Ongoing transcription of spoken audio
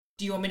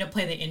Do you want me to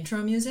play the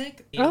intro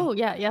music? Oh,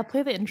 yeah.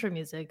 Play the intro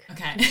music.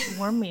 Okay.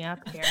 Warm me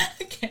up here.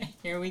 Okay,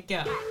 here we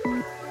go.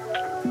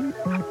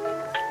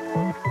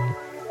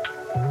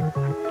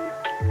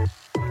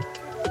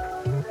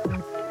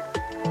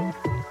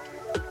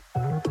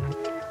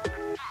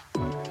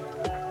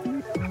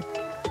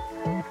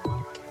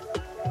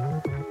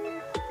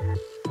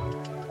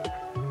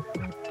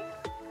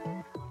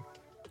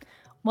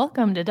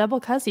 Welcome to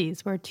Double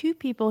Cussies, where two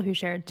people who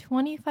share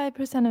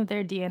 25% of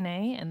their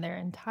DNA and their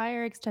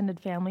entire extended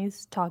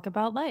families talk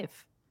about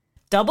life.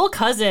 Double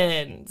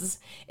cousins.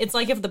 It's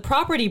like if the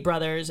Property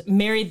Brothers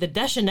married the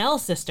Deschanel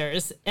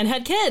sisters and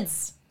had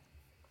kids.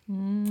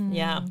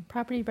 Yeah.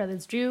 Property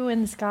Brothers, Drew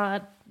and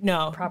Scott.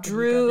 No, Property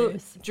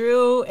Brothers.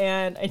 Drew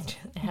and I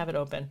have it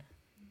open.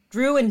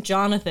 Drew and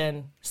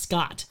Jonathan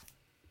Scott.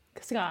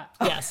 Scott.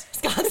 Yes,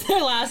 Scott's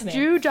their last name.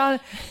 Drew,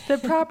 the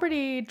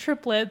property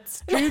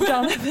triplets, Drew,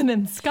 Jonathan,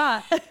 and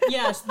Scott.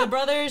 Yes, the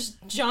brothers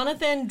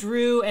Jonathan,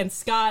 Drew, and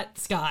Scott.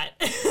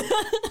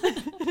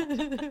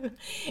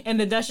 And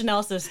the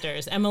Deschanel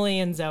sisters, Emily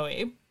and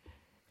Zoe.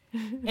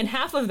 And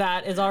half of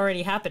that is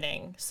already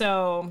happening.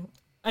 So,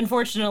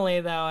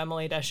 unfortunately, though,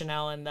 Emily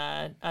Deschanel and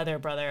the other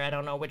brother, I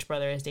don't know which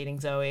brother is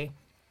dating Zoe.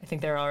 I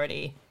think they're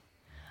already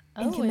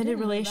in committed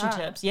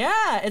relationships.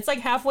 Yeah, it's like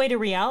halfway to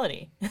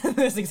reality,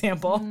 this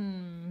example.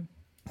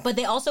 But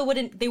they also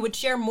they would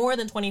share more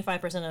than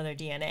 25% of their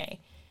DNA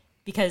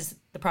because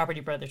the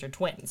Property Brothers are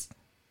twins.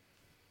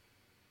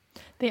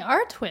 They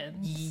are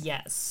twins.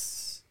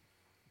 Yes.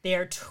 They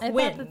are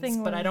twins,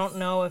 but I don't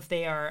know if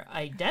they are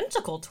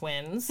identical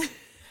twins.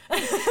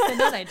 They're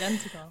not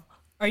identical.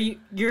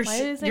 You're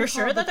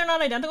sure that they're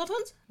not identical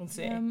twins? Let's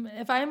see.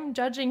 If I'm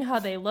judging how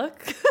they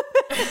look,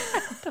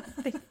 I don't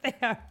think they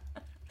are.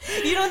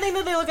 You don't think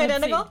that they look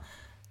identical? See.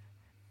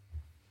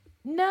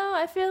 No,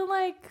 I feel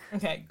like...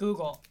 Okay,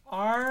 Google.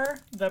 Are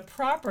the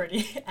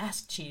property...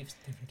 Ask Chiefs.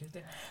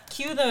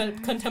 Cue the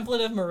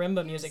contemplative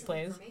marimba music,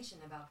 please.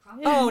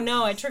 Oh,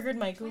 no, I triggered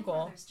my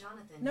Google.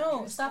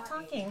 No, stop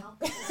talking.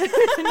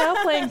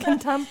 Now playing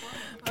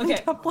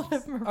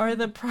contemplative marimba. Are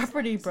the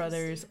Property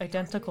Brothers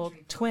identical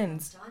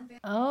twins?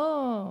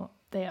 Oh,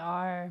 they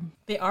are.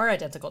 They are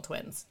identical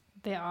twins.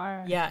 They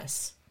are.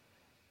 Yes.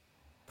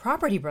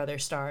 Property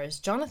Brothers stars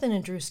Jonathan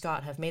and Drew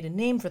Scott have made a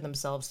name for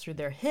themselves through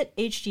their hit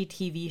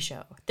HGTV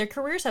show. Their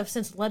careers have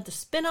since led to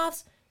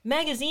spin-offs,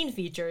 magazine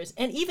features,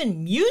 and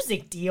even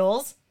music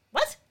deals.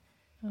 What?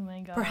 Oh my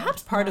god.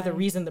 Perhaps part of the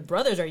reason the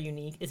brothers are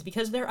unique is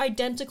because they're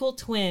identical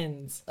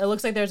twins. It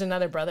looks like there's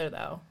another brother,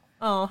 though.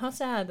 Oh, how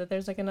sad that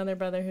there's like another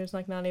brother who's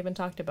like not even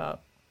talked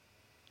about.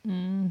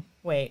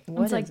 Wait,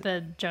 what it's like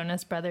the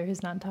Jonas brother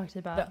who's not talked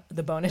about.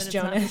 The bonus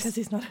Jonas? Jonas? Because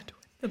he's not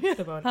a twin.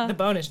 The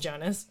bonus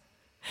Jonas.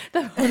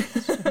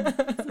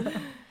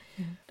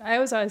 I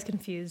was always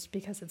confused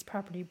because it's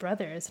Property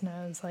Brothers, and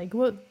I was like,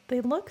 well,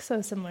 they look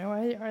so similar.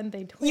 Why aren't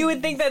they twins? You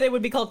would think that it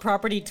would be called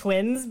Property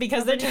Twins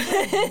because they're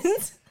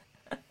twins.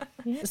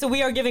 Yeah. So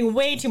we are giving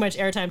way too much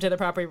airtime to the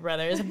Property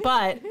Brothers.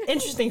 But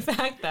interesting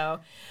fact, though,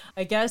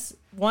 I guess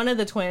one of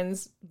the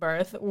twins'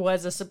 birth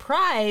was a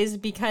surprise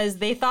because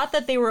they thought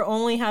that they were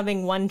only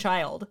having one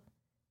child.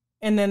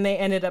 And then they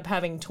ended up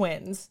having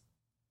twins.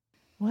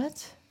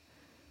 What?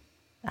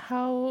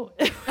 How?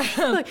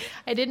 Like,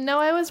 I didn't know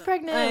I was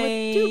pregnant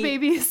with two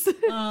babies.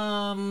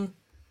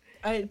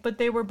 But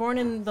they were born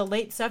in the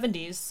late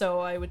 70s,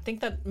 so I would think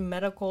that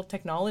medical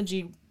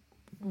technology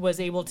was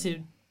able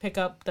to pick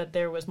up that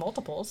there was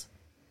multiples.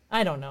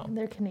 I don't know. And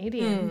they're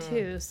Canadian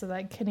too, so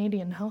that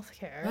Canadian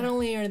healthcare. Not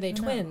only are they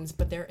twins,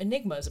 but they're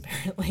enigmas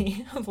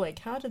apparently. Of like,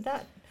 how did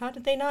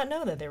they not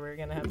know that they were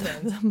gonna have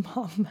twins? The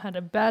mom had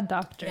a bad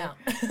doctor. Yeah.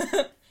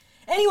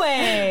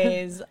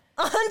 Anyways,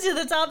 on to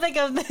the topic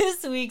of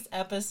this week's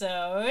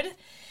episode.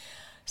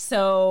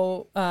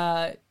 So,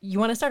 you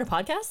want to start a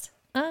podcast?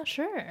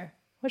 Sure.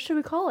 What should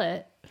we call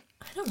it?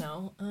 I don't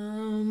know.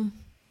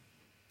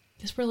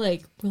 Guess we're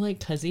like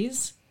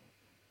cousins,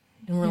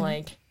 and we're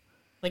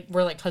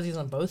like cousins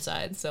on both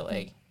sides. So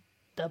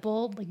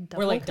double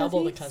we're like cousins?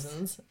 double the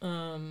cousins.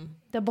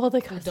 Double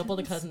the cousins. Double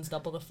the cousins,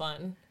 double the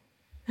fun.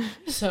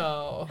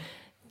 So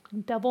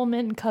Double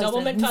mint cousins.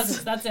 Double mint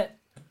cousins. That's it.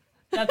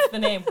 That's the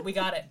name. We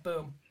got it.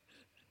 Boom.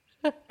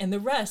 And the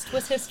rest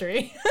was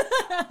history.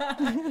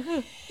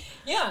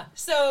 Yeah.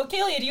 So,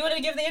 Kaylee, do you want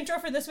to give the intro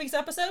for this week's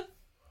episode?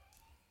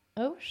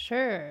 Oh,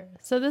 sure.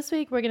 So this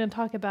week we're going to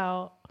talk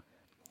about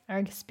our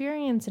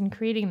experience in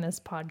creating this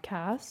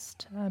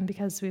podcast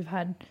because we've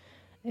had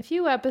a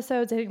few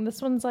episodes. I think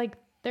this one's like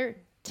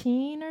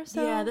 13 or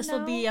so. Yeah, this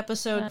will be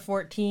episode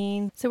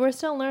 14. So we're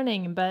still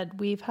learning, but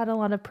we've had a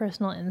lot of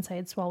personal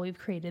insights while we've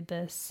created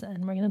this.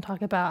 And we're going to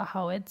talk about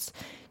how it's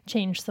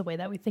changed the way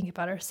that we think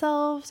about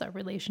ourselves, our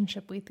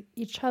relationship with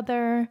each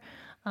other,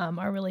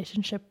 our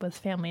relationship with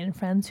family and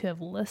friends who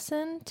have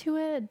listened to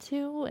it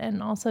too,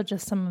 and also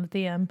just some of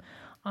the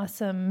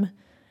awesome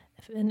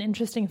and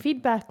interesting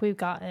feedback we've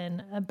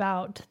gotten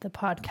about the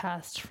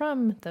podcast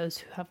from those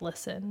who have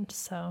listened.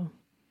 So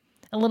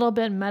a little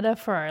bit meta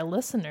for our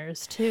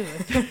listeners too,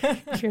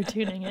 if you're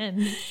tuning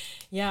in.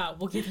 Yeah,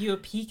 we'll give you a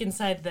peek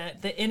inside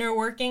the inner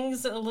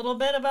workings a little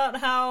bit about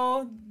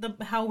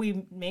how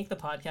we make the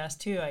podcast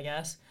too, I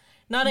guess.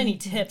 Not any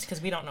tips,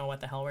 because we don't know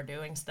what the hell we're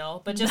doing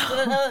still, but just a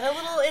little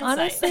insight.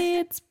 Honestly,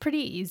 it's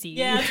pretty easy.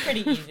 Yeah, it's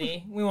pretty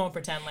easy. We won't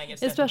pretend like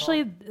it's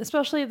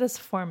especially this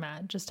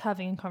format, just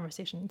having a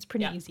conversation. It's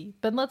pretty easy.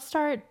 But let's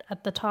start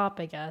at the top,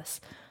 I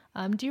guess.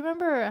 Do you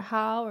remember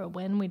how or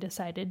when we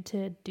decided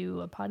to do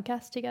a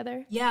podcast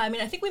together? Yeah, I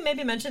mean, I think we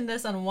maybe mentioned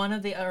this on one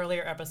of the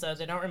earlier episodes.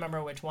 I don't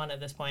remember which one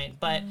at this point,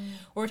 but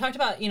we talked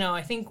about,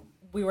 I think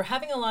we were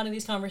having a lot of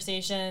these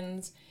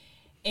conversations,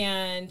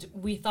 and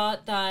we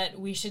thought that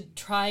we should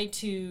try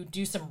to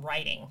do some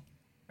writing,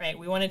 right?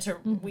 We wanted to,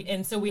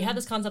 and so we had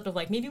this concept of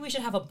like, maybe we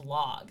should have a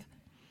blog,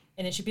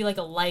 and it should be like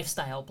a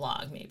lifestyle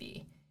blog,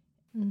 maybe.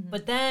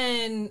 But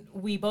then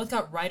we both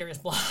got writer's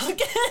block.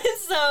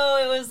 So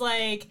it was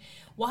like,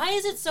 why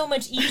is it so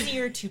much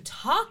easier to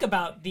talk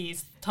about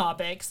these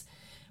topics,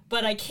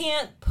 but I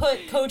can't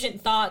put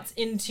cogent thoughts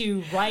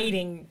into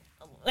writing?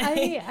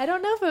 I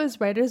don't know if it was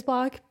writer's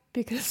block,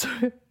 because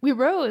we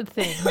wrote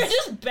things. We're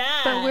just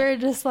bad. But we're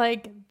just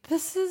like,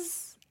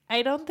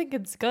 I don't think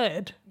it's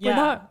good.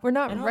 Yeah. We're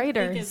not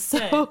writers.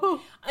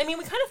 So I mean,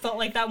 we kind of felt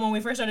like that when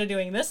we first started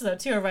doing this though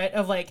too, right?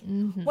 Of like,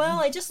 well,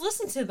 I just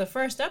listened to the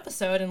first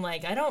episode and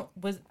like, I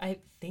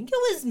think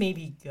it was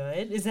maybe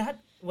good.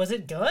 Was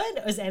it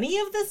good? Was any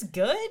of this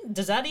good?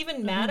 Does that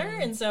even matter?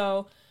 And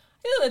so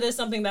I feel that there's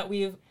something that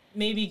we've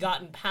maybe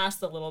gotten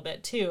past a little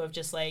bit too, of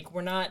just like,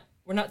 we're not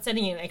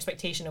setting an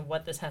expectation of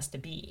what this has to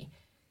be.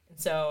 And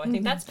so I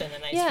think that's been a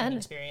nice learning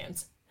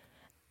experience.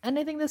 And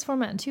I think this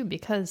format too,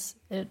 because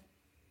it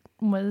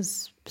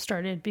was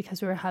started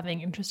because we were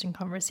having interesting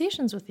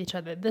conversations with each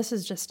other. This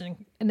is just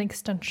an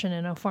extension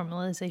and a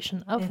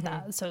formalization of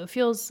that. So it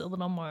feels a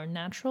little more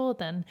natural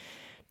than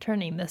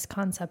turning this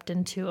concept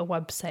into a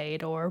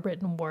website or a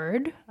written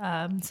word.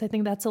 So I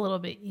think that's a little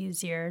bit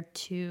easier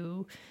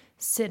to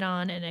sit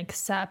on and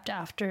accept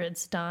after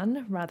it's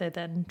done, rather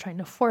than trying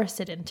to force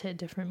it into a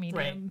different medium.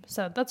 Right.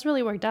 So that's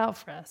really worked out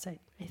for us, I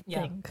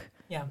think.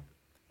 Yeah.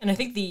 And I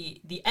think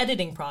the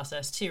editing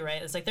process too,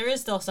 right? It's like there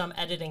is still some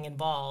editing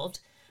involved,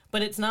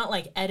 but it's not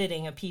like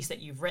editing a piece that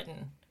you've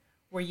written,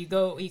 where you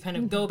kind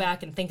of go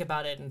back and think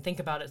about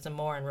it some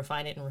more and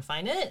refine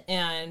it.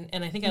 And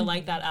I think I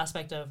like that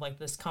aspect of like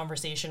this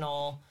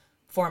conversational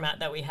format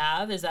that we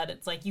have, is that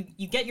it's like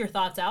you get your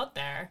thoughts out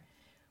there,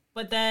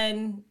 but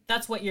then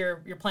that's what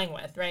you're playing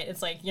with, right?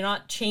 It's like you're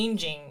not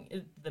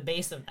changing the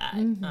base of that.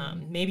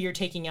 Maybe you're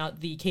taking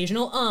out the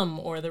occasional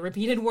or the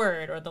repeated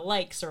word or the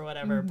likes or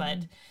whatever, but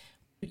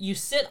you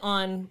sit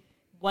on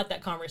what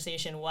that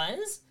conversation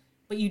was,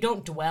 but you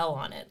don't dwell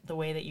on it the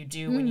way that you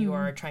do when you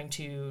are trying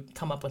to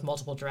come up with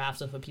multiple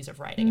drafts of a piece of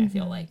writing, I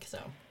feel like. So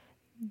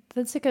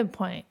that's a good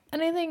point.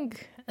 And I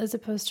think as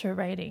opposed to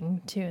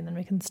writing too, and then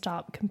we can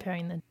stop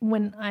comparing them.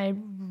 When I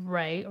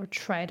write or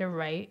try to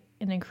write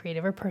in a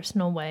creative or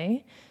personal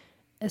way,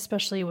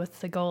 especially with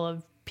the goal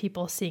of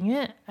people seeing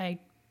it, I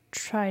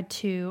try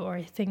to, or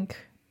I think,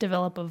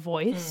 develop a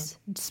voice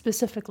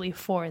specifically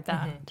for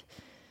that.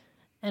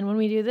 And when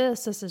we do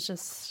this is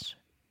just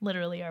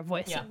literally our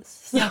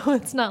voices. Yeah. So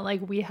it's not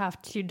like we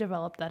have to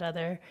develop that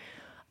other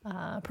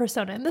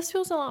persona. And this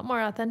feels a lot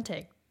more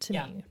authentic to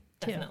me,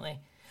 too. Definitely.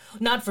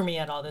 Not for me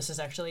at all. This is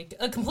actually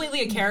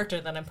completely a character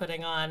that I'm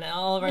putting on.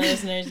 All of our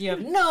listeners, you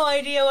have no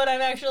idea what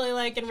I'm actually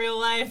like in real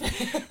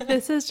life.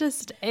 This is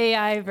just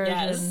AI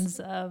versions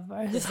of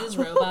ourselves. This is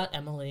Robot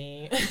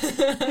Emily.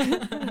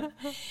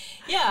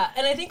 Yeah,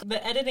 and I think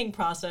the editing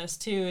process,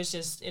 too, is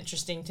just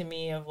interesting to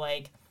me, of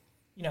like,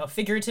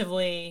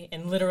 figuratively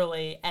and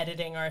literally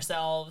editing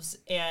ourselves,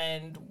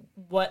 and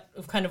what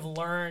we've kind of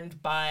learned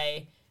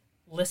by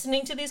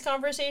listening to these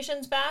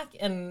conversations back.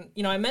 And,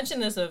 I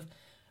mentioned this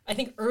I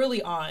think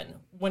early on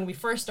when we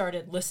first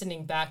started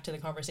listening back to the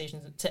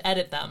conversations to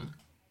edit them,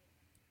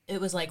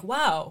 it was like,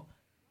 wow,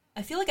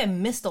 I feel like I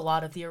missed a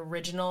lot of the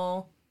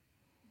original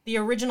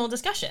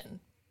discussion,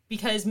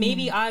 because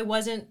maybe I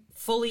wasn't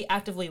fully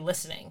actively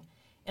listening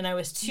and I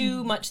was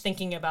too much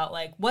thinking about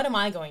like, what am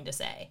I going to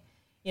say?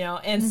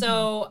 And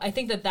so I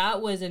think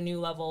that was a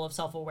new level of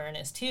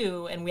self-awareness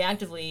too. And we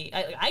actively,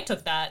 I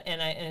took that and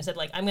I said,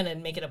 like, I'm going to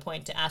make it a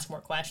point to ask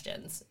more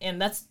questions.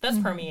 And that's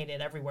permeated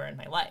everywhere in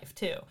my life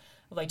too,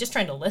 of like just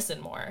trying to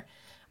listen more.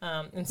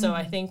 And so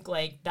I think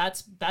like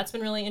that's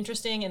been really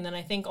interesting. And then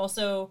I think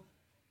also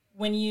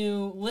when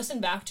you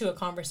listen back to a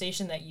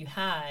conversation that you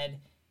had,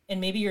 and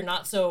maybe you're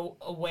not so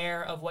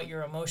aware of what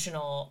your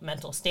emotional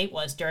mental state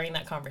was during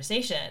that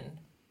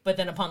conversation, but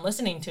then upon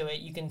listening to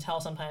it, you can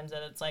tell sometimes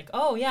that it's like,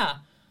 oh yeah,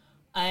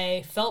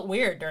 I felt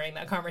weird during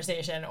that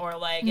conversation, or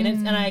like,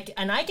 and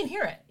I can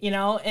hear it,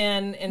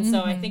 and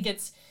so I think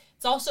it's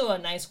also a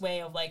nice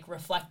way of like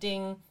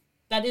reflecting.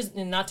 That is,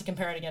 and not to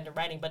compare it again to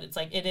writing, but it's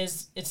like,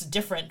 it's a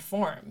different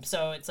form.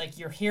 So it's like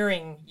you're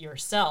hearing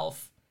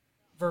yourself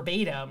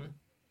verbatim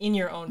in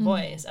your own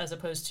voice, as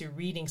opposed to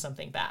reading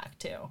something back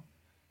too.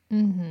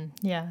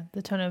 Yeah.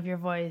 The tone of your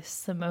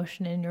voice, the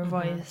emotion in your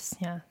voice.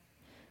 Yeah.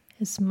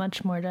 It's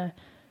much more to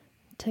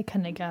to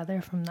kind of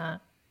gather from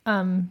that.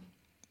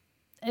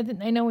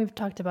 I know we've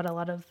talked about a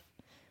lot of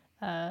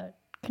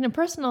kind of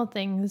personal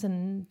things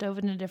and dove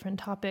into different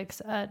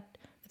topics.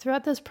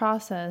 Throughout this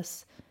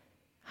process,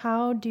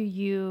 how do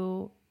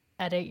you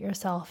edit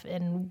yourself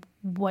in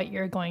what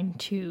you're going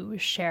to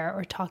share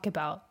or talk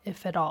about,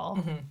 if at all?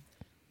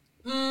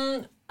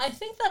 I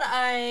think that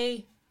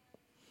I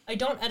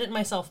don't edit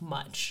myself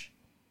much.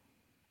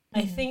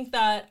 I think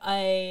that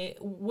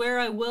where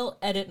I will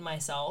edit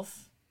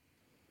myself,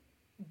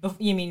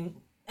 you mean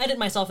edit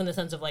myself in the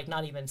sense of like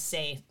not even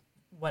say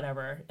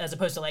whatever, as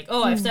opposed to like,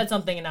 oh, I've said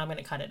something and now I'm going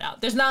to cut it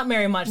out. There's not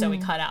very much that we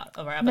cut out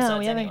of our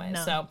episodes anyway.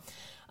 No. So,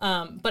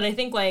 but I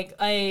think like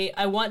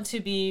I want to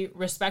be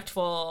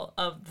respectful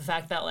of the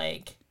fact that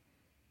like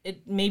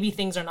maybe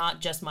things are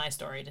not just my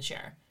story to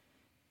share,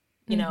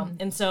 you know?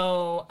 And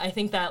so I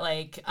think that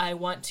like I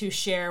want to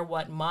share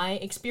what my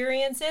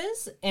experience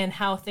is and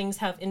how things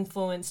have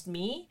influenced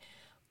me.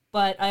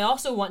 But I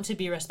also want to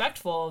be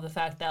respectful of the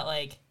fact that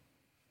like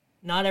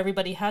not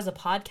everybody has a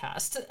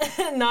podcast.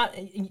 Not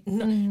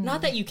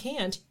that you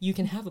can't. You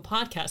can have a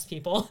podcast,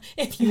 people,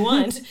 if you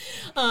want.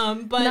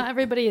 But not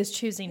everybody is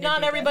choosing.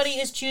 Not everybody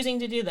is choosing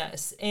to do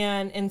this,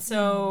 and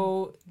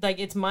so like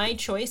it's my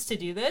choice to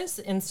do this,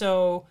 and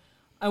so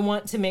I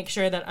want to make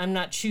sure that I'm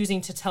not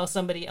choosing to tell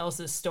somebody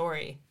else's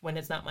story when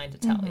it's not mine to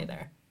tell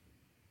either.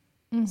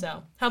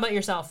 So, how about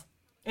yourself?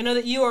 I know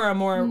that you are a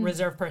more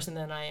reserved person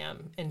than I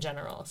am in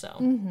general.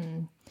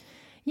 So.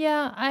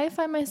 Yeah, I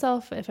find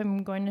myself, if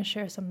I'm going to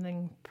share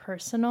something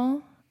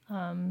personal,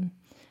 and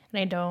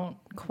I don't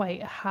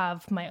quite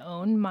have my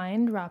own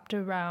mind wrapped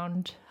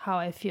around how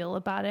I feel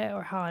about it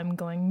or how I'm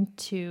going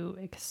to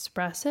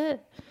express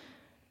it,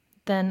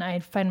 then I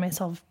find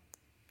myself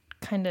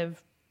kind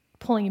of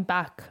pulling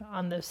back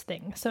on those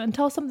things. So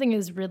until something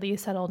is really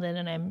settled in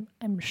and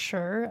I'm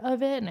sure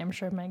of it and I'm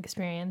sure of my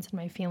experience and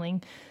my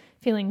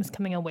feelings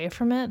coming away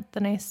from it,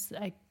 then I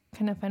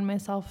kind of find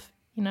myself,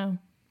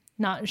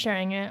 not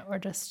sharing it or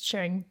just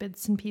sharing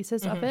bits and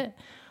pieces of it.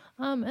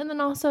 And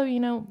then also,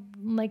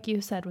 like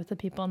you said, with the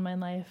people in my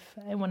life,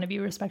 I want to be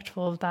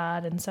respectful of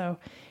that. And so,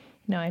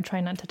 I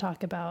try not to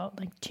talk about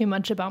like too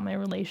much about my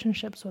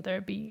relationships, whether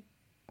it be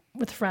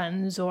with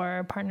friends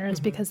or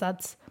partners, because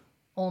that's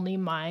only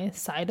my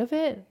side of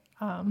it.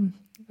 And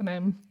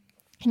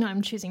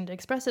I'm choosing to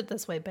express it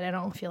this way, but I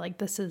don't feel like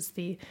this is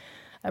the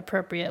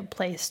appropriate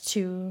place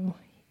to,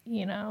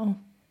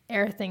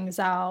 air things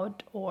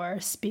out or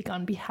speak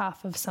on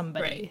behalf of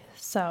somebody. Right.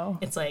 So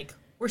it's like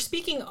we're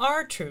speaking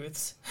our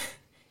truths,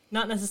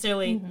 not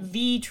necessarily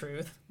the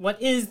truth.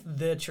 What is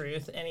the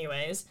truth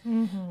anyways?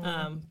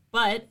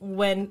 But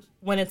when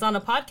it's on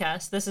a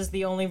podcast, this is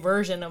the only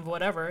version of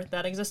whatever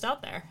that exists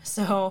out there.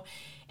 So,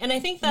 and I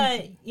think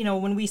that,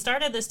 when we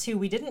started this too,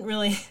 we didn't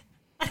really,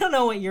 I don't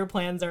know what your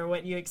plans are,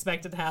 what you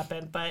expected to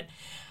happen, but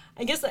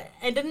I guess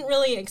I didn't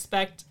really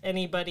expect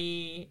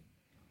anybody.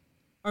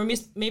 Or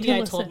maybe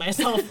I told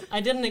myself I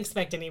didn't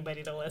expect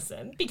anybody to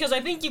listen, because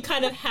I think you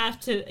kind of have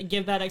to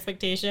give that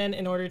expectation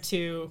in order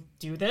to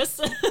do this.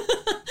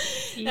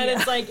 And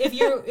it's like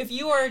if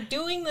you are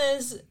doing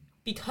this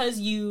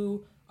because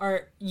you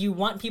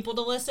want people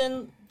to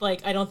listen,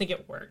 like I don't think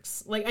it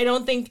works. Like I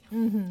don't think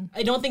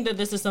that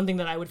this is something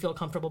that I would feel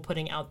comfortable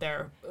putting out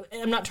there.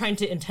 I'm not trying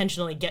to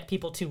intentionally get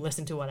people to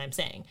listen to what I'm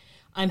saying.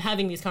 I'm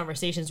having these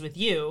conversations with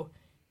you,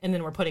 and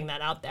then we're putting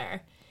that out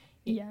there.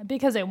 Yeah,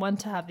 because I want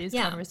to have these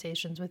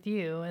conversations with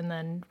you, and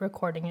then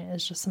recording it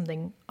is just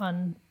something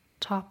on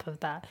top of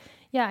that.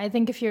 Yeah, I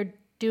think if you're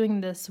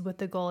doing this with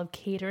the goal of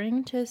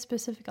catering to a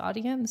specific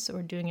audience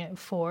or doing it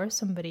for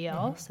somebody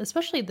else,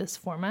 especially this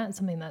format,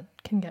 something that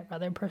can get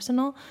rather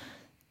personal,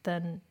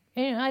 then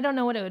I don't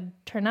know what it would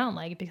turn out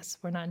like because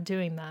we're not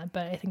doing that.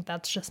 But I think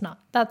that's not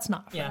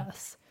for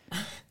us.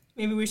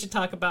 Maybe we should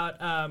talk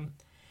about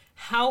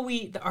how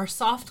our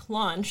soft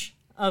launch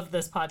of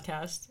this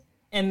podcast,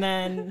 and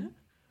then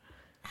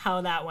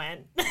how that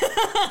went,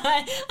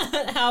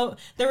 how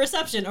the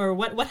reception or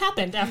what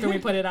happened after we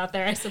put it out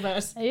there, I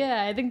suppose.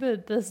 Yeah, I think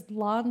that this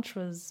launch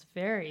was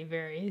very,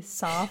 very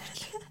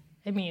soft.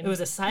 I mean, it was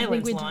a silent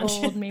launch. I think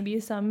we told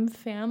maybe some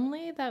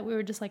family that we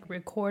were just like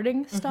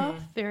recording stuff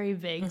very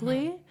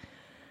vaguely.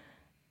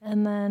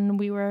 And then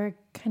we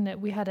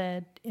had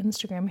an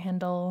Instagram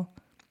handle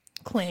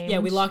claimed. Yeah,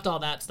 we locked all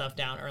that stuff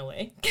down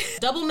early.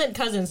 Double Mint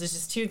Cousins is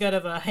just too good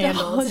of a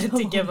handle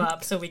to give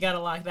up, so we got to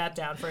lock that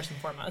down first and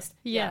foremost.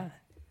 Yeah.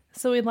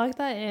 So we locked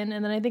that in,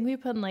 and then I think we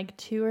put in like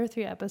 2 or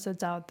 3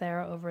 episodes out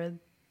there over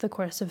the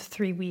course of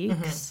 3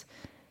 weeks.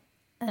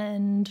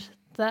 And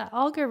the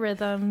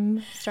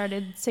algorithm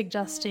started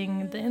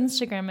suggesting the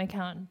Instagram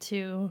account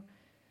to,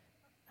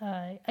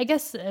 I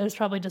guess it was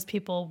probably just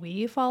people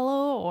we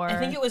follow, or I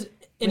think it was,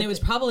 and it was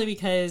probably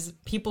because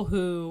people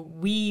who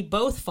we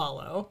both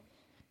follow,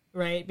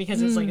 right?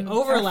 Because it's like an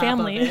overlap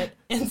of it.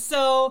 And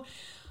so,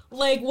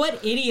 like,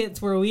 what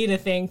idiots were we to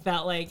think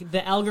that, like,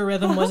 the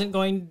algorithm wasn't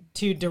going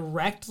to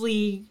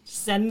directly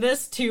send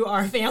this to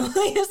our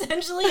family,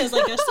 essentially? It's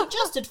like, I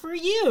suggested for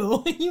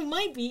you. You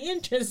might be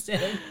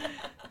interested.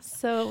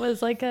 So it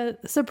was like a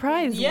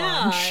surprise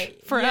launch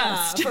for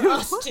us too. For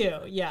us too.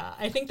 Yeah.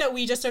 I think that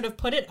we just sort of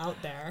put it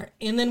out there.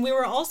 And then we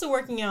were also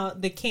working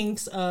out the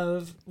kinks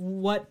of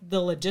what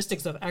the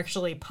logistics of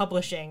actually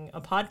publishing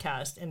a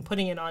podcast and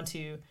putting it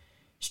onto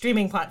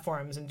streaming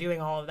platforms and doing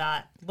all of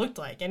that looked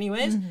like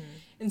anyways. Mm-hmm.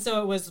 And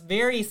so it was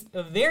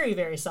a very,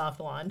 very soft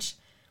launch.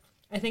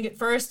 I think at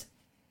first,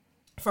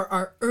 for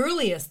our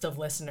earliest of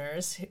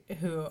listeners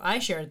who I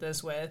shared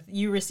this with,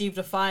 you received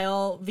a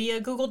file via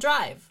Google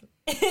Drive.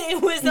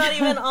 It was not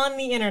even on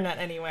the internet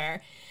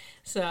anywhere.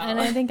 So, and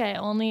I think I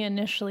only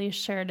initially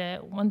shared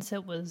it once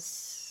it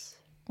was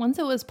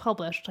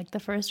published, like the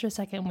first or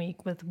second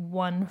week, with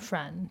one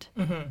friend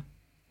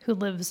who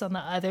lives on the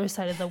other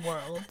side of the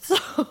world.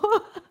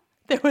 So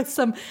there was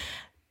some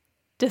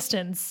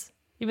distance,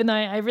 even though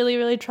I really,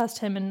 really trust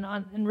him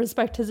and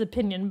respect his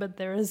opinion, but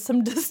there is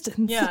some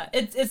distance. Yeah,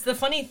 it's the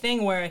funny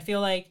thing where I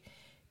feel like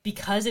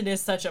because it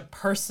is such a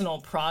personal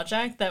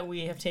project that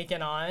we have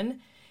taken on,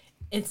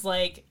 it's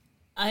like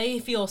I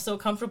feel so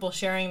comfortable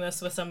sharing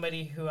this with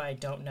somebody who I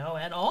don't know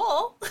at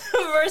all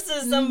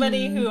versus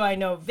somebody who I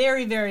know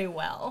very, very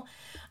well.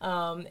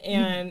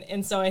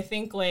 And so I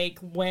think like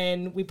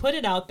when we put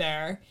it out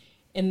there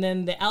and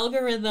then the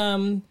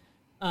algorithm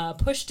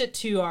pushed it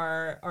to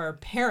our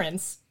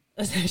parents,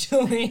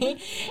 essentially,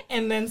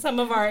 and then some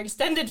of our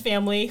extended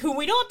family who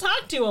we don't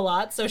talk to a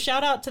lot, so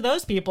shout out to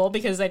those people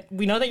because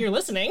we know that you're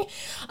listening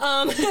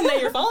and that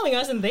you're following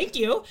us, and thank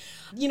you.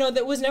 You know,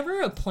 that was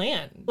never a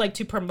plan, like,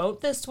 to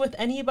promote this with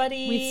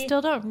anybody. We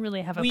still don't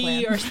really have a plan.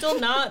 We are still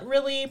not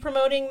really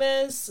promoting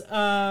this,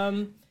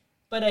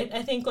 but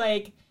I think,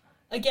 like,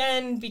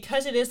 again,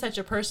 because it is such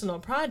a personal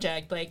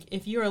project, like,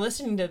 if you are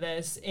listening to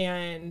this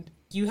and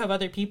you have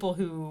other people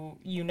who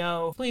you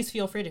know, please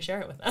feel free to share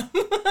it with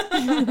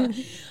them.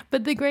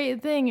 But the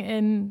great thing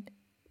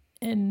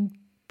in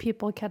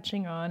people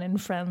catching on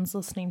and friends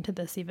listening to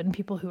this, even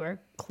people who are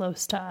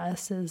close to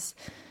us, is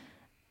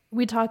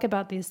we talk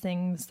about these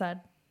things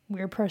that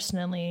we're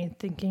personally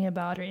thinking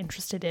about or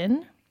interested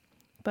in,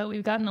 but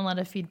we've gotten a lot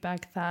of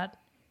feedback that,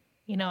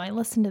 you know, I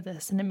listened to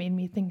this and it made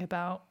me think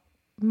about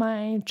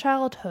my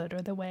childhood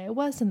or the way I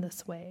was in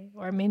this way,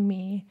 or it made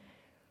me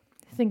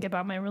think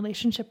about my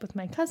relationship with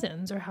my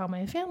cousins or how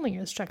my family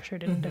is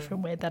structured in a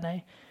different way that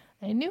I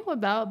knew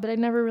about, but I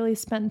never really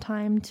spent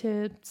time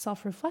to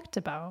self-reflect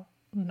about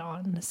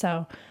on.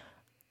 So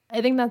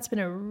I think that's been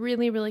a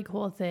really, really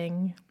cool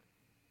thing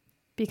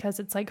because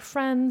it's like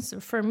friends,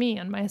 for me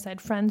on my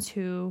side, friends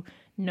who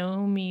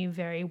know me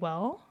very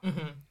well,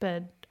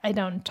 but I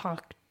don't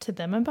talk to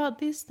them about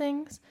these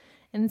things,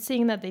 and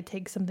seeing that they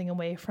take something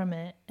away from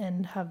it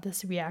and have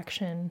this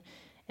reaction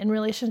in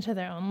relation to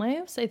their own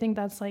lives. I think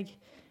that's like,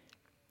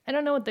 I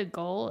don't know what the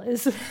goal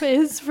is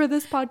for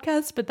this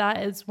podcast, but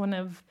that is one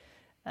of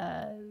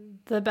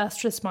the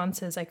best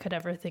responses I could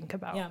ever think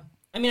about. Yeah.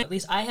 I mean, at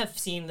least I have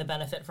seen the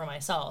benefit for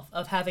myself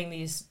of having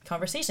these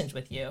conversations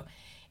with you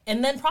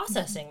and then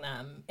processing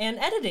them and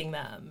editing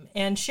them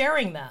and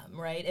sharing them,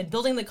 right? And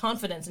building the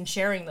confidence and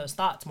sharing those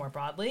thoughts more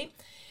broadly.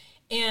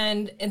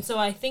 And so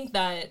I think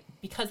that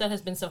because that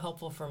has been so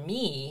helpful for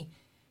me,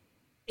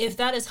 if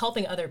that is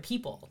helping other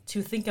people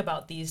to think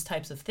about these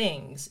types of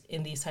things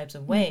in these types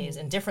of ways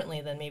and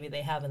differently than maybe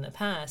they have in the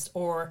past,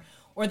 or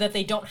that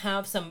they don't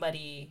have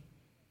somebody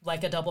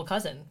like a double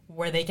cousin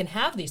where they can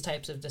have these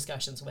types of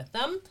discussions with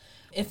them.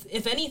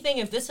 If anything,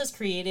 if this has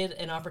created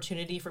an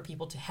opportunity for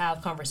people to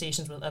have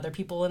conversations with other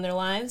people in their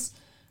lives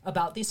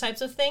about these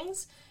types of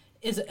things,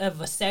 is of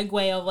a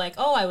segue of like,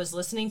 oh, I was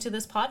listening to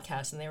this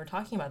podcast and they were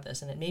talking about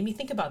this and it made me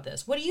think about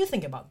this. What do you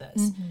think about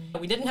this?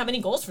 We didn't have any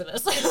goals for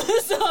this. But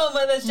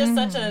it's just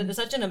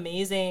such an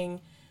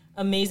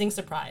amazing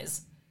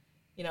surprise,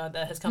 you know,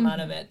 that has come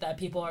out of it, that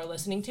people are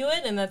listening to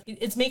it and that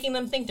it's making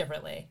them think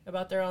differently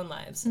about their own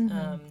lives. And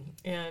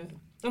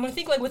I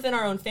think like within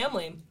our own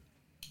family,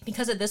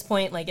 because at this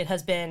point, like it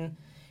has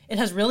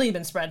really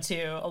been spread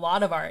to a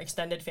lot of our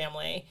extended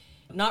family,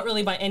 not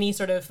really by any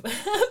sort of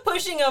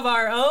pushing of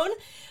our own,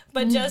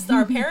 but just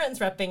our parents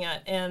repping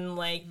it and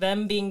like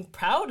them being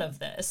proud of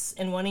this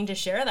and wanting to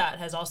share that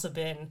has also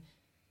been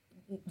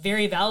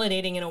very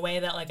validating in a way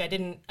that like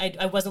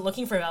I wasn't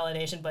looking for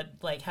validation, but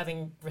like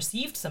having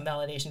received some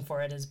validation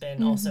for it has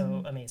been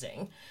also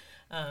amazing.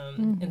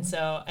 And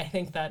so I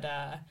think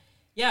that,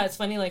 yeah, it's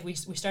funny. Like we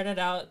started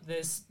out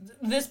this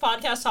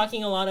podcast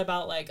talking a lot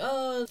about like,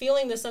 oh,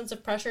 feeling this sense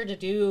of pressure to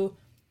do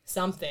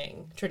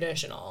something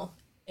traditional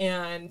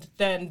and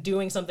then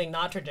doing something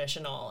not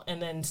traditional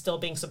and then still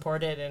being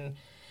supported. And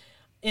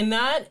in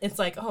that, it's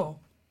like, oh,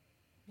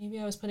 maybe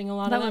I was putting a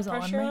lot of that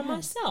pressure on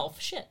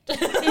myself. Shit. So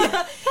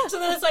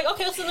then it's like,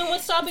 okay, so then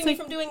what's stopping me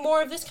from doing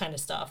more of this kind of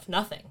stuff?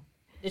 Nothing.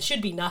 It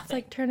should be nothing.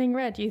 It's like turning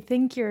red. You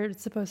think you're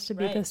supposed to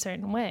be this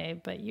certain way,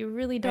 but you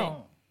really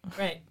don't.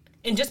 Right.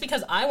 And just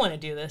because I want to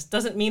do this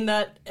doesn't mean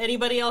that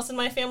anybody else in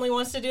my family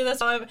wants to do this.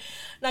 So I'm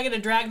not going to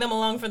drag them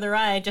along for the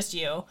ride, just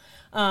you.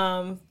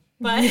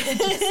 But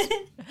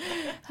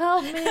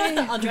help me.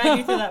 I'll drag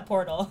you through that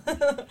portal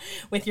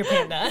with your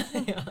panda.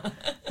 Yeah.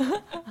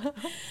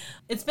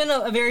 It's been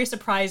a very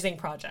surprising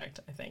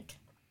project, I think.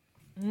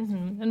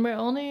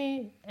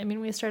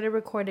 And we started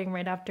recording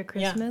right after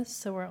Christmas,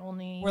 so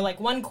we're like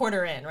 1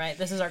 quarter in, right?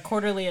 This is our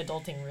quarterly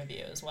adulting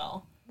review as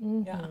well.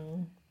 Yeah.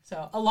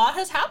 So a lot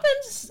has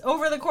happened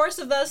over the course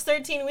of those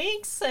 13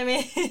 weeks. I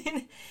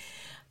mean,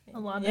 a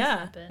lot has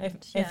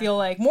happened. I feel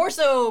like more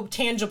so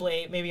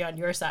tangibly, maybe on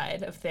your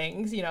side of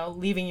things,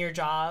 leaving your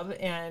job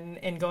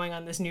and going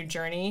on this new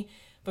journey.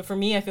 But for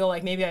me, I feel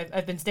like maybe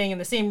I've been staying in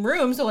the same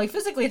room, so like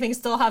physically things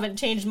still haven't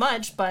changed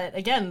much. But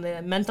again,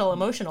 the mental,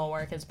 emotional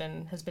work has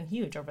been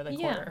huge over the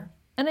quarter.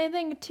 And I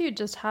think too,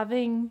 just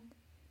having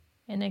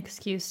an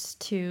excuse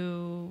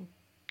to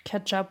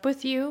catch up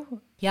with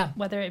you,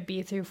 whether it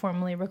be through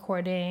formally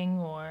recording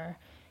or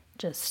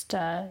just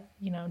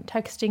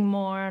texting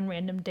more on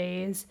random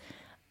days.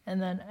 And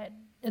then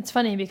it's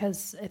funny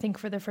because I think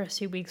for the first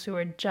few weeks we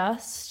were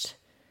just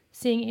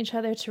seeing each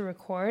other to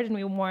record, and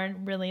we weren't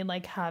really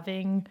like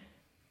having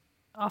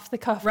off the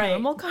cuff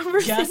normal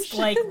conversations. Just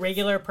like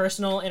regular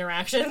personal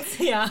interactions.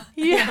 Yeah.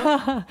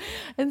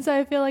 And so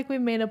I feel like we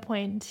made a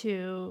point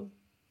to,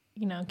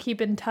 keep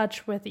in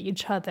touch with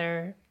each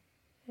other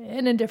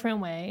in a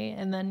different way.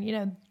 And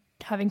then,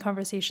 having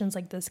conversations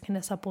like this kind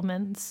of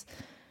supplements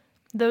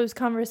those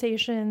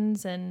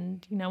conversations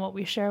and, what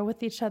we share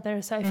with each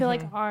other. So I feel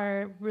like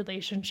our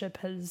relationship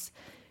has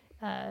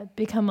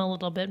become a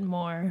little bit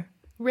more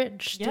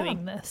rich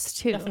doing this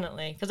too.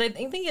 Definitely. Because I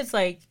think it's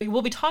like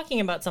we'll be talking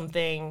about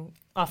something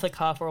off the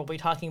cuff, or we'll be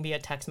talking via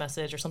text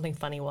message, or something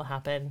funny will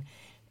happen,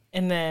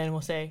 and then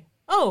we'll say,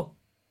 oh,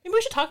 maybe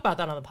we should talk about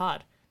that on the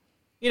pod,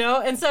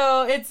 and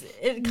so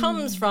it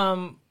comes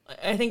from,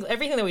 I think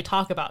everything that we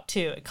talk about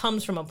too, it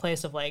comes from a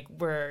place of like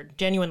we're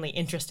genuinely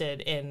interested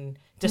in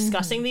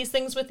discussing these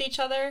things with each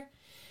other.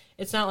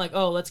 It's not like,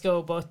 oh, let's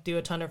go both do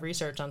a ton of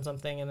research on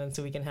something and then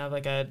so we can have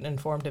like an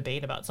informed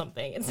debate about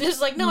something. It's just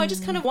like, no, I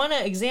just kind of want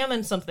to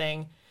examine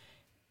something,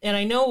 and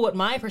I know what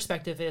my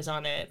perspective is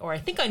on it, or I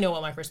think I know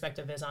what my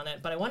perspective is on it,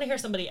 but I want to hear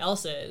somebody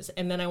else's,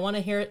 and then I want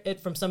to hear it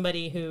from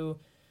somebody who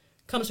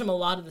comes from a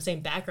lot of the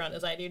same background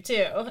as I do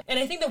too. And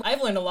I think that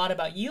I've learned a lot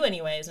about you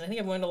anyways, and I think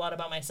I've learned a lot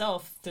about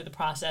myself through the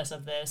process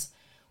of this,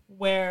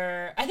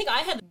 where I think I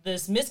had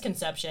this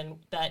misconception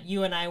that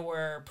you and I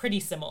were pretty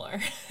similar.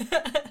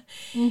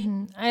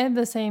 I had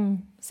the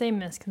same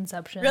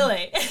misconception.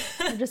 Really?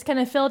 I just kind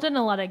of filled in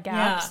a lot of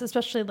gaps,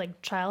 especially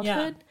like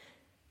childhood.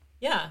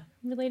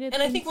 Related.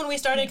 And I think when we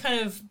started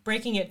kind of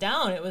breaking it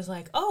down, it was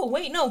like, oh,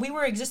 wait, no, we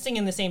were existing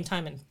in the same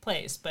time and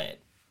place, but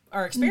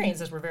our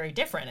experiences were very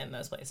different in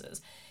those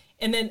places.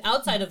 And then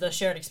outside of those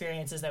shared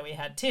experiences that we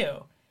had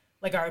too,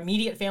 like our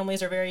immediate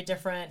families are very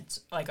different,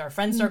 like our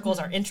friend circles,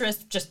 our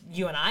interests, just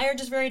you and I are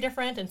just very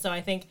different. And so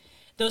I think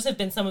those have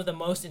been some of the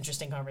most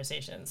interesting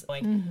conversations.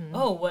 Like,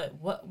 oh,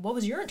 what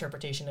was your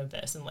interpretation of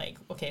this? And like,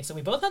 okay, so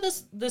we both had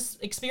this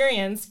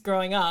experience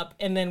growing up,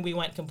 and then we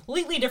went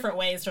completely different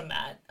ways from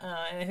that.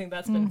 And I think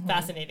that's been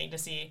fascinating to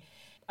see.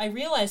 I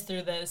realized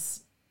through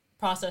this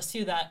process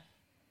too that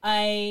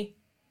I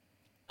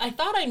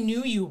thought I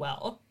knew you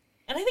well,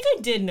 and I think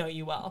I did know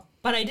you well,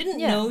 but I didn't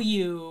know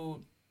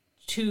you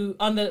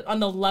on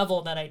the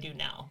level that I do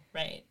now,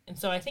 right? And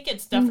so I think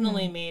it's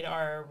definitely made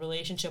our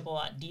relationship a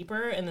lot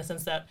deeper, in the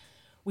sense that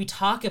we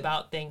talk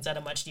about things at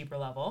a much deeper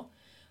level,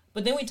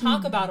 but then we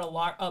talk about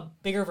a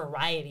bigger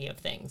variety of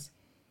things,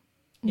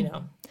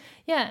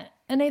 Yeah,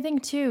 and I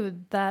think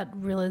too that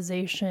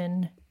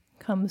realization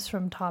comes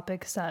from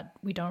topics that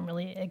we don't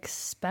really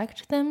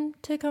expect them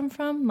to come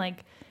from.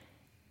 Like,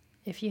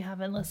 if you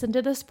haven't listened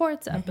to the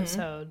sports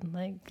episode,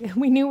 like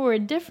we knew we were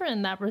different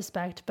in that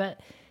respect, but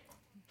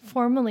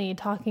formally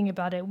talking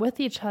about it with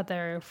each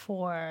other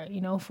for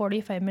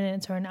 45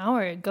 minutes or an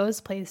hour, it goes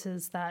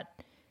places that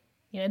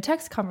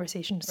text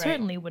conversation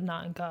certainly would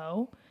not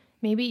go.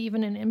 Maybe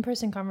even an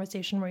in-person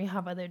conversation where you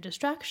have other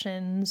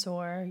distractions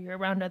or you're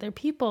around other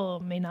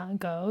people may not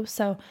go.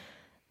 So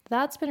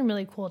that's been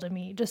really cool to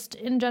me, just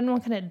in general,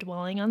 kind of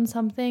dwelling on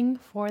something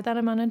for that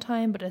amount of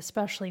time, but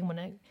especially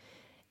when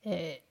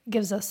it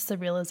gives us the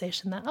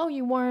realization that, oh,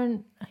 you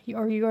weren't,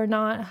 or you are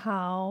not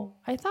how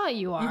I thought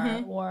you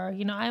are, or,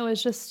 I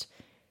was just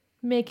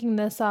making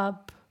this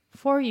up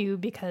for you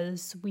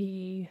because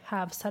we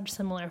have such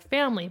similar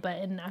family, but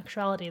in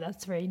actuality,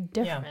 that's very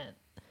different.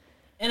 Yeah.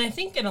 And I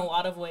think in a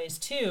lot of ways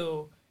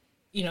too,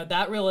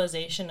 that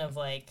realization of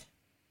like,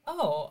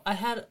 oh, I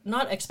had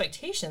not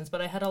expectations,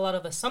 but I had a lot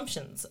of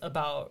assumptions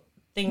about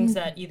things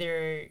that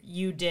either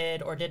you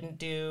did or didn't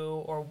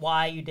do, or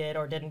why you did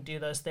or didn't do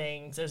those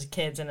things as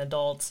kids and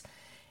adults.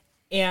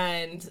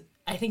 And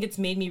I think it's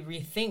made me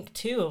rethink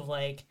too of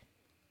like,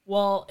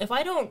 well, if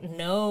I didn't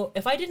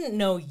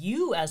know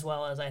you as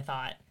well as I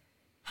thought,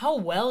 how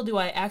well do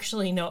I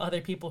actually know other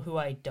people who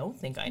I don't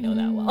think I know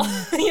that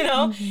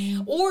well,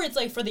 Or it's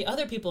like for the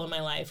other people in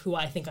my life who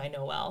I think I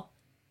know well,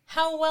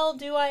 how well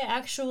do I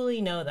actually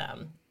know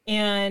them?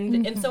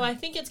 And so I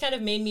think it's kind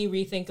of made me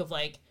rethink of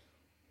like,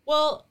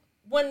 well,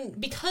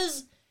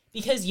 because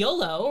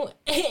YOLO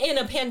in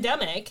a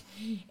pandemic,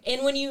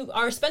 and when you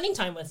are spending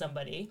time with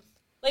somebody,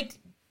 like,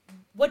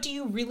 what do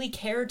you really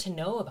care to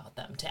know about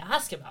them, to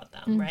ask about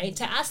them, right?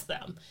 To ask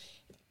them.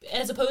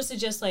 as opposed to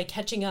just like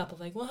catching up of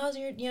like, well, how's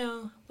your,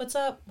 what's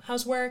up?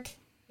 How's work?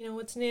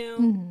 What's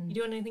new? You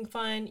doing anything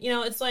fun?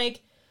 It's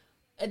like,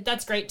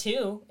 that's great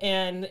too.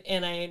 And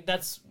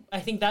I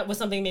think that was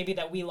something maybe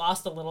that we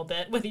lost a little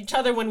bit with each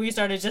other when we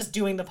started just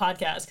doing the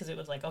podcast, because it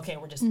was like, okay,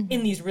 we're just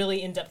in these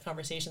really in-depth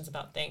conversations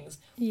about things.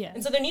 Yeah.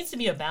 And so there needs to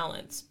be a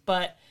balance.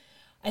 But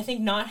I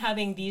think not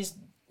having this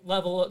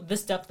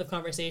depth of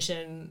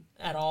conversation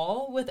at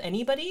all with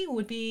anybody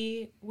would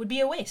be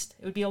a waste.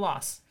 It would be a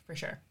loss for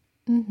sure.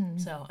 Mm-hmm.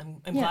 So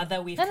I'm glad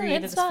that we've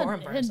created this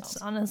forum for ourselves.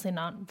 It's honestly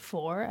not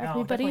for everybody.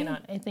 No, definitely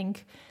not. I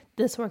think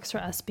this works for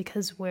us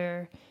because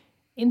we're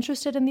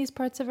interested in these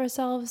parts of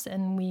ourselves,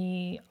 and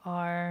we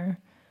are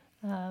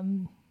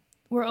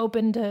we're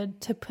open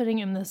to putting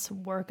in this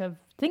work of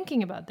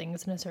thinking about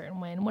things in a certain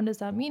way, and what does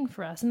that mean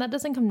for us? And that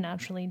doesn't come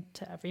naturally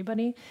to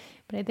everybody,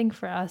 but I think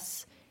for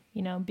us,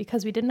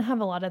 because we didn't have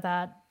a lot of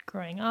that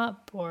growing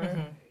up or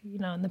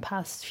in the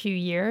past few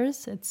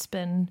years, it's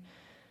been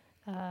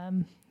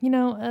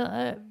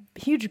a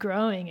huge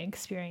growing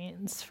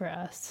experience for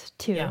us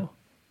too. Yeah.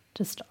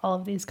 Just all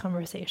of these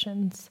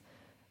conversations.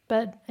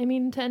 But I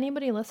mean, to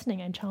anybody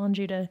listening, I challenge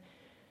you to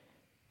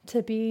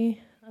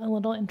be a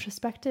little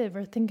introspective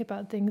or think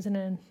about things in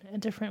a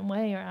different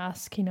way, or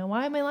ask,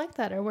 why am I like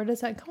that? Or where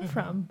does that come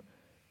from?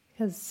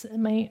 Because it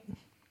might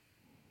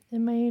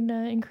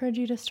encourage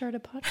you to start a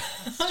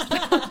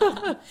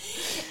podcast.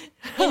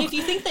 And if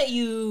you think that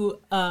you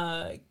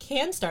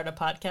can start a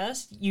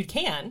podcast, you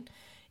can.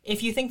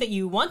 If you think that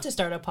you want to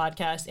start a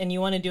podcast and you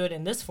want to do it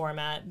in this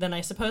format, then I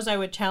suppose I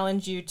would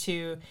challenge you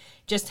to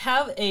just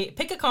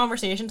pick a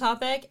conversation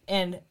topic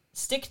and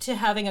stick to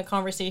having a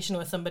conversation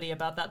with somebody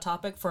about that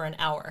topic for an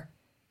hour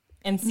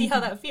and see how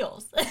that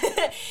feels.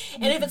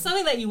 And if it's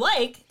something that you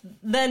like,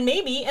 then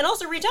maybe, and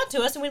also reach out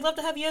to us and we'd love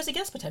to have you as a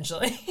guest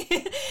potentially.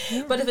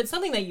 But if it's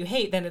something that you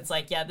hate, then it's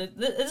like, yeah,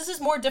 this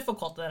is more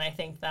difficult than I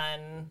think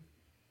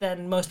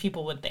than most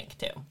people would think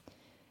too.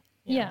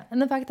 Yeah,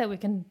 and the fact that we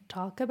can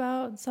talk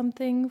about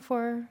something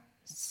for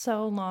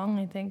so long,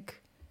 I think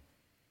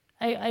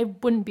I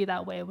wouldn't be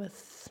that way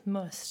with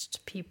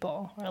most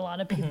people or a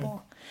lot of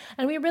people.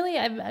 And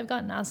I've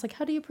gotten asked, like,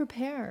 how do you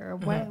prepare? Or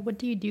what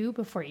do you do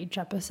before each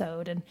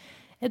episode? And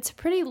it's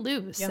pretty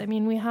loose. I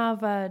mean, we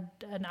have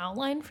an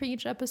outline for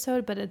each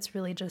episode, but it's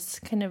really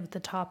just kind of the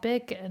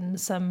topic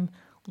and some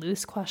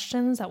loose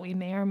questions that we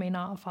may or may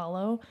not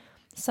follow.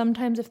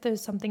 Sometimes if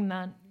there's something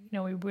that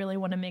we really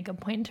want to make a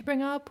point to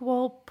bring up,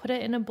 we'll put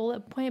it in a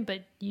bullet point,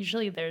 but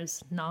usually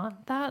there's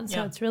not that.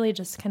 So it's really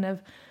just kind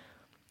of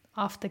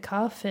off the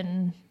cuff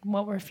and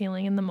what we're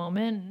feeling in the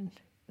moment.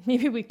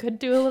 Maybe we could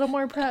do a little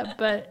more prep,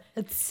 but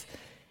it's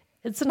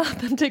an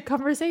authentic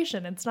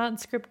conversation. It's not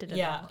scripted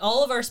at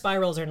all of our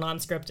spirals are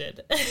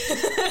non-scripted.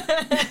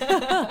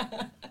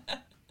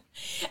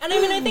 And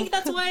I mean, I think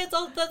that's why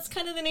that's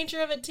kind of the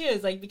nature of it too,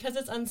 is like, because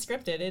it's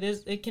unscripted,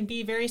 it can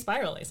be very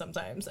spirally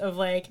sometimes of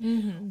like,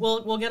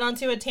 we'll get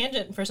onto a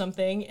tangent for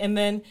something. And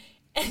then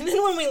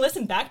when we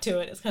listen back to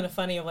it, it's kind of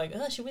funny of like,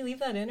 oh, should we leave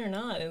that in or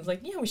not? And it's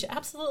like, yeah, we should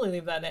absolutely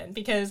leave that in,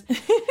 because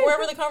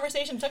wherever the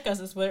conversation took us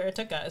is where it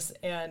took us.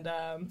 And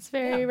it's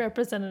very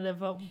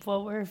representative of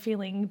what we're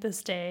feeling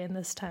this day and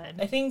this time.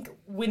 I think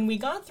when we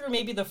got through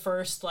maybe the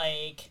first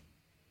like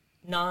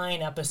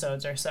 9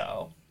 episodes or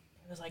so,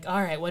 I was like,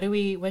 all right,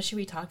 what should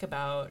we talk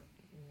about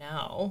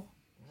now?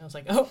 And I was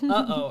like,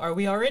 are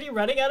we already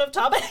running out of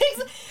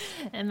topics?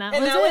 And that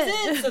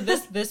was it. So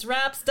this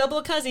wraps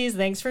Double Cuzzies.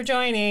 Thanks for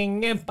joining.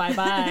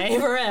 Bye-bye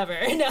forever.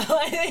 No,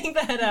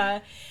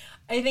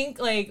 I think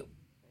like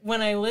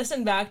when I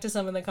listen back to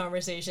some of the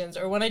conversations,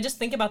 or when I just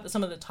think about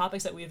some of the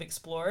topics that we've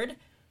explored,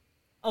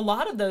 a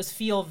lot of those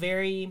feel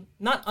very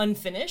not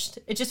unfinished.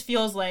 It just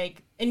feels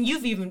like, and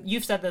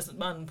you've said this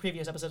on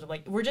previous episodes, of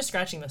like, we're just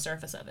scratching the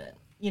surface of it,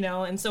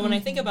 And so when I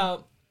think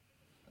about,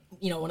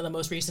 one of the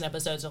most recent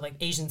episodes of like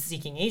Asians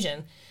Seeking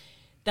Asian,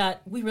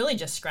 that we really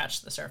just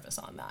scratched the surface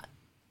on that,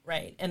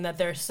 right? And that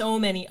there's so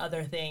many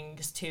other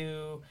things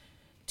to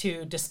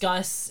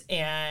discuss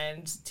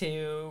and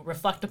to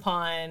reflect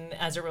upon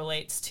as it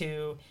relates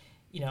to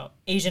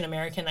Asian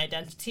American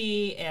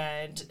identity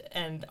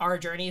and our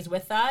journeys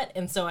with that.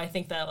 And so I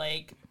think that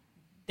like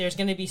there's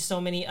going to be so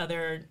many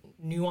other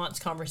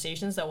nuanced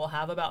conversations that we'll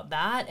have about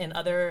that and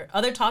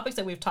other topics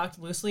that we've talked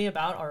loosely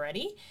about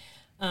already.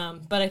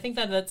 But I think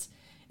that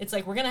it's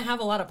like we're going to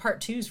have a lot of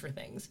part 2s for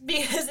things,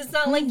 because it's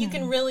not like you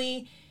can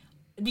really,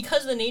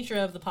 because of the nature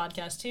of the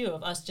podcast too,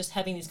 of us just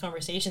having these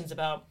conversations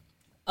about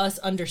us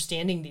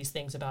understanding these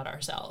things about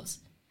ourselves.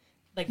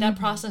 Like that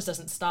process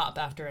doesn't stop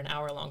after an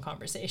hour-long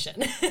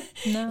conversation.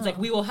 No. It's like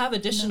we will have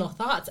additional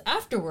thoughts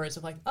afterwards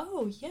of like,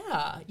 oh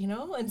yeah,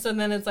 and so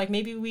then it's like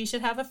maybe we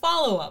should have a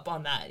follow-up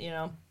on that,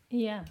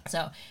 Yeah.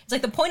 So it's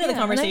like the point of the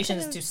conversation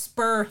is to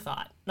spur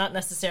thought, not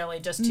necessarily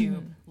just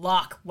to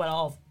lock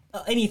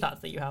any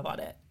thoughts that you have on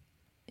it.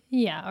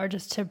 Yeah, or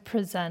just to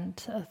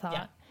present a thought.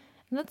 Yeah.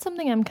 And that's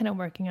something I'm kind of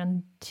working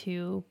on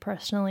too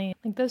personally.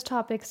 Like those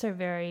topics are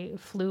very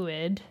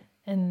fluid,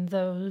 and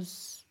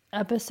those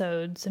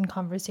episodes and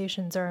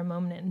conversations are a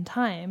moment in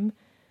time,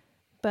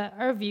 But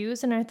our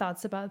views and our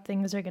thoughts about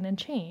things are going to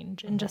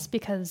change. And just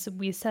because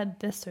we said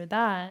this or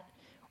that,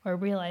 or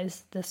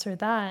realized this or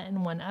that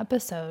in one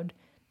episode,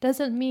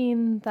 doesn't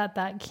mean that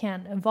that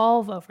can't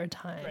evolve over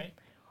time. Right.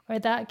 Or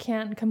that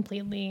can't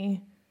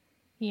completely,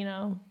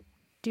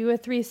 do a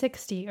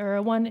 360 or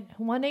a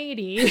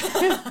 180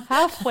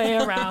 halfway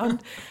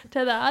around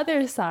to the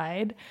other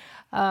side.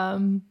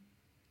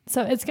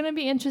 So it's going to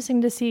be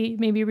interesting to see,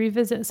 maybe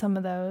revisit some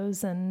of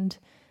those and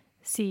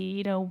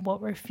see,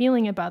 what we're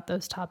feeling about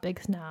those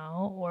topics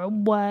now, or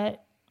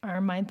what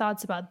are my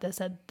thoughts about this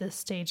at this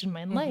stage in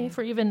my life,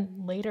 or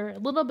even later, a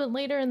little bit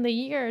later in the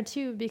year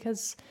too,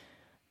 because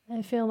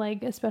I feel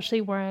like,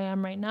 especially where I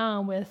am right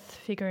now with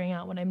figuring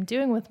out what I'm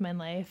doing with my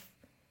life,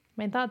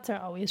 my thoughts are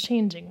always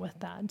changing with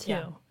that too.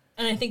 Yeah.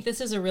 And I think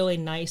this is a really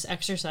nice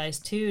exercise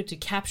too, to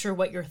capture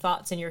what your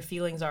thoughts and your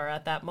feelings are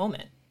at that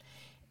moment.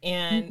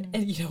 And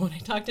when I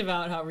talked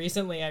about how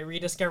recently I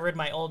rediscovered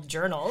my old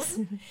journals,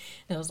 and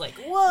I was like,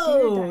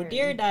 whoa,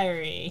 dear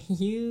diary,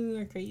 you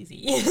are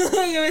crazy.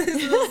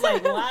 It was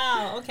like,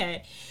 wow,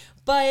 okay.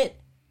 But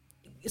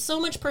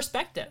so much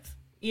perspective,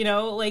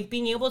 like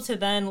being able to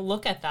then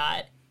look at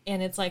that.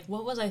 And it's like,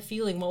 what was I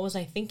feeling? What was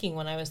I thinking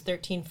when I was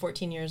 13,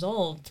 14 years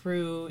old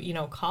through,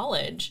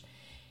 college?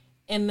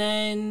 And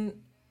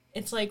then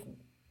it's like,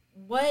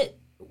 where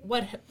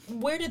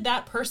did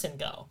that person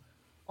go?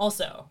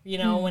 Also,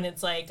 when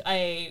it's like,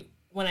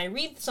 when I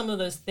read some of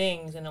those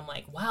things and I'm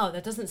like, wow,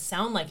 that doesn't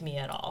sound like me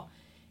at all.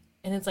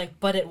 And it's like,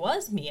 but it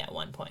was me at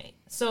one point.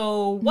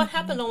 So what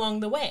happened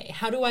along the way?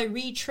 How do I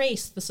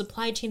retrace the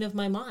supply chain of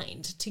my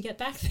mind to get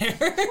back there?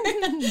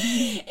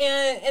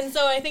 and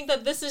so I think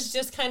that this is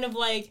just kind of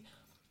like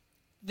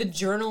the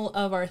journal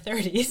of our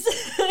 30s,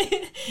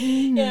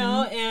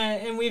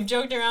 and we've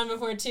joked around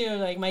before too.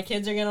 Like, my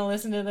kids are going to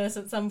listen to this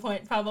at some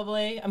point,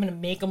 probably. I'm going to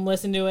make them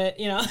listen to it,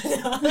 You're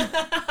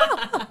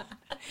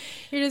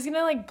just going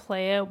to like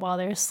play it while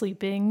they're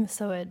sleeping.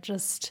 So it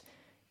just...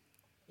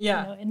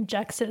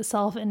 injects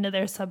itself into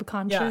their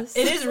subconscious.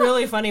 Yeah, it is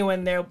really funny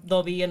when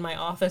they'll be in my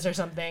office or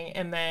something,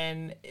 and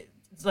then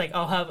it's like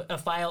I'll have a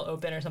file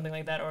open or something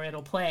like that, or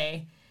it'll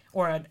play,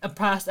 or a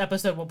past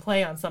episode will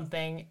play on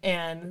something,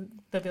 and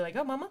they'll be like,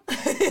 "Oh, Mama,"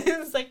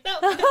 it's like no,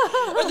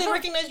 or they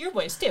recognize your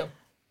voice too.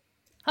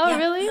 Oh,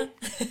 really?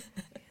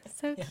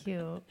 So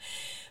cute.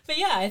 But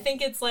yeah, I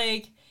think it's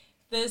like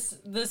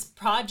this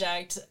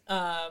project.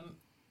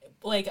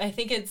 I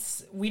think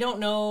we don't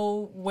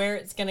know where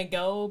it's going to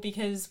go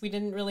because we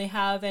didn't really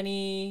have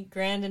any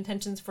grand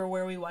intentions for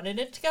where we wanted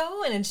it to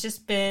go. And it's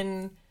just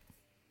been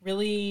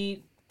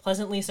really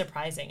pleasantly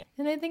surprising.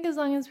 And I think as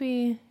long as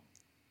we,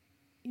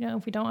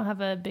 if we don't have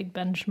a big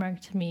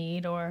benchmark to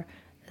meet or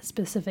a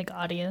specific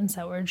audience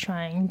that we're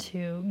trying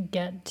to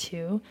get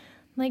to,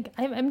 like,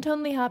 I'm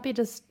totally happy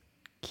just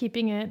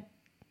keeping it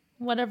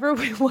whatever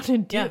we want to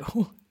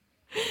do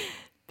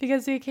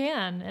because we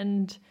can.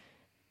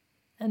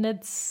 And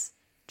it's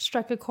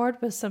struck a chord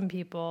with some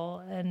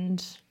people, and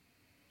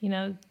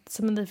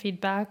some of the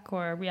feedback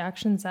or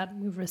reactions that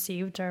we've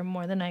received are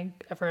more than I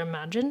ever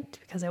imagined,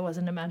 because I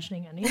wasn't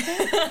imagining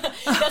anything.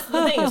 That's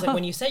the thing, is like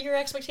when you set your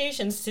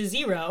expectations to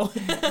zero,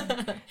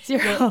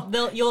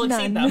 you'll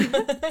exceed them.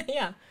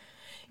 Yeah.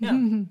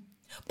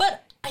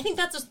 But I think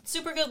that's a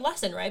super good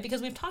lesson, right?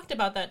 Because we've talked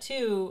about that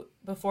too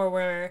before,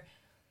 where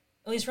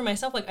at least for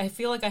myself, like I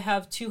feel like I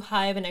have too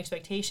high of an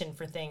expectation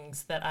for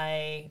things that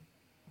I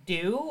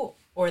do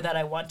or that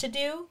I want to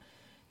do,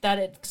 that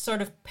it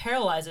sort of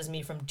paralyzes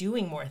me from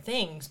doing more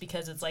things,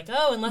 because it's like,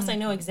 oh, unless I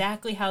know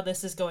exactly how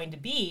this is going to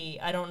be,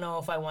 I don't know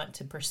if I want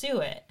to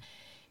pursue it.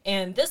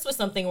 And this was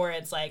something where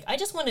it's like, I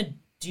just want to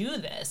do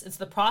this. It's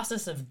the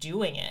process of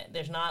doing it.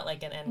 There's not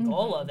like an end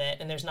goal of it,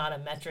 and there's not a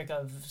metric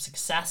of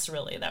success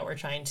really that we're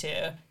trying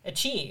to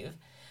achieve.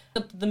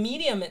 The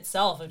medium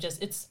itself of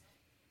just,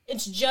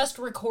 it's just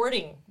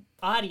recording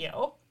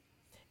audio.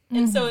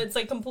 And so it's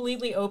like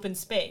completely open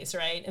space,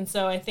 right? And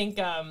so I think,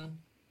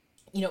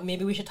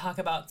 maybe we should talk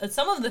about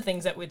some of the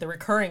things the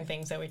recurring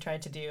things that we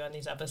tried to do on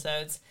these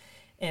episodes,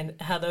 and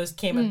how those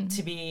came up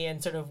to be,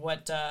 and sort of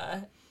what,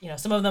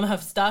 some of them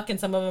have stuck and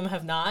some of them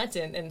have not,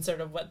 and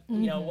sort of what,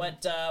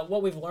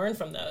 what we've learned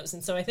from those.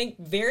 And so I think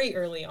very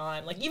early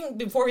on, like even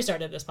before we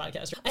started this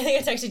podcast, I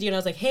think I texted you and I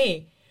was like,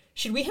 hey,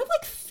 should we have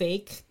like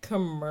fake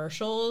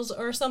commercials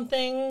or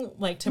something,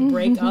 like to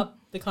break up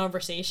the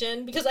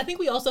conversation? Because I think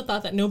we also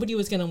thought that nobody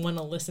was going to want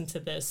to listen to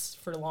this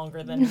for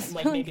longer than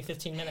like maybe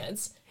 15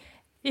 minutes.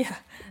 Yeah.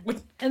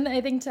 And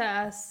I think to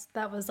us,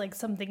 that was like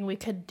something we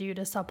could do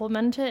to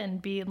supplement it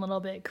and be a little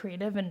bit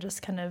creative and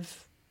just kind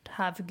of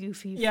have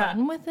goofy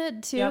fun with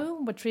it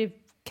too, which we've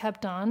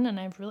kept on and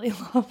I've really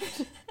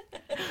loved.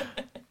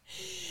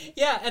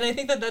 Yeah, and I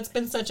think that's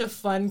been such a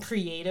fun,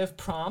 creative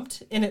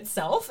prompt in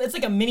itself. It's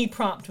like a mini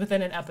prompt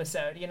within an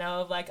episode,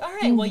 of like, all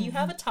right, well, you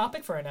have a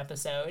topic for an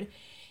episode.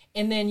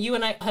 And then you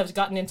and I have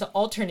gotten into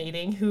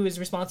alternating who is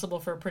responsible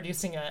for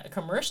producing a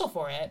commercial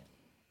for it.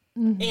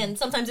 And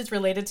sometimes it's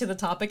related to the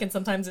topic and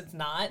sometimes it's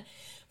not.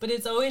 But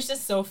it's always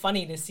just so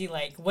funny to see,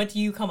 like, what do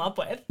you come up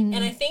with?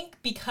 And I think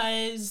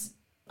because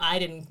I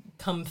didn't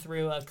come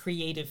through a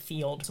creative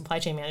field, supply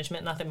chain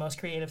management, not the most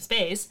creative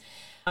space.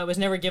 I was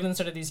never given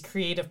sort of these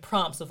creative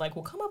prompts of like,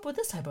 well, come up with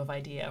this type of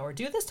idea or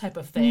do this type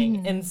of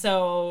thing. And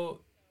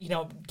so, you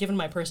know, given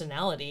my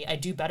personality, I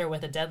do better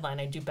with a deadline.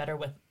 I do better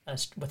with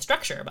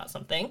structure about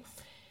something.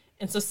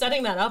 And so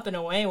setting that up in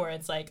a way where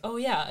it's like, oh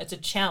yeah, it's a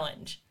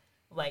challenge.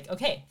 Like,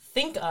 okay,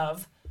 think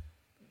of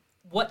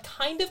what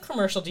kind of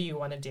commercial do you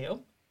want to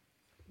do?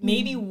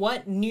 Maybe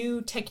what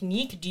new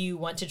technique do you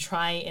want to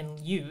try and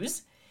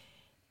use?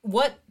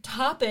 What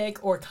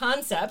topic or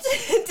concept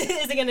is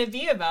it going to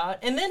be about?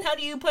 And then how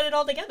do you put it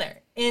all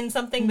together in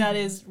something that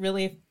is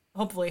really,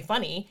 hopefully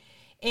funny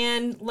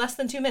and less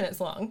than 2 minutes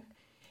long,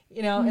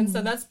 you know? And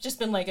so that's just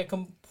been like a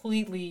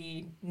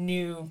completely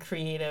new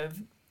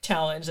creative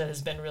challenge that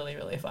has been really,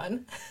 really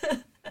fun.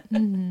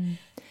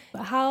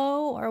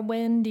 How or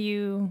when do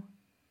you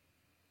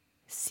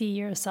see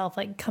yourself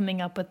like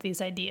coming up with these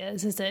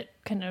ideas? Is it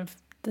kind of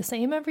the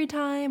same every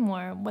time,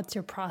 or what's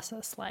your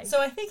process like? So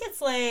I think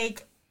it's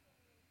like,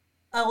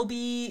 I'll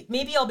be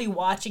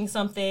watching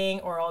something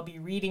or I'll be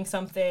reading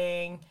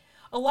something.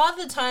 A lot of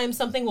the time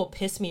something will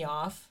piss me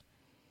off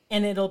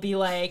and it'll be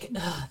like,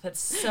 ugh, that's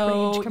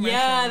so,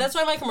 yeah, that's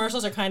why my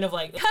commercials are kind of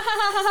like, ha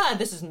ha ha ha,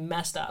 this is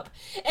messed up.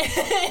 And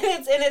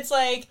it's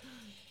like,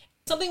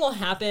 something will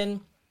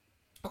happen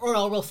or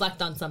I'll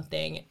reflect on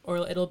something or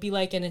it'll be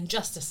like an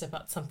injustice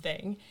about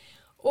something.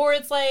 Or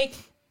it's like,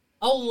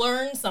 I'll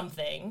learn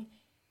something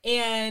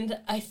and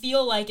I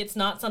feel like it's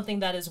not something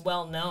that is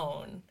well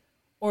known.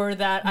 Or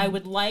that I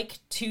would like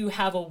to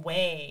have a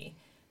way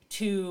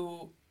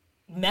to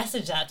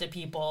message that to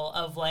people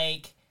of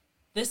like,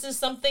 this is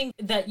something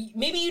that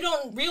maybe you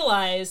don't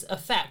realize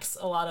affects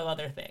a lot of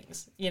other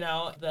things. You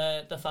know,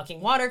 the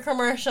fucking water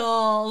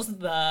commercials,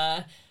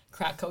 the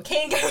crack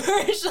cocaine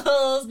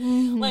commercials.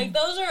 Like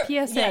those are,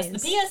 PSAs. yes, the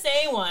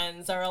PSA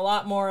ones are a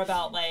lot more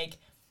about like,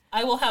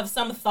 I will have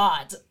some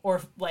thought or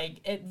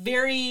like it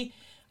very...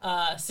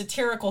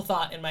 satirical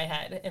thought in my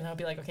head, and I'll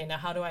be like, okay, now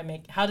how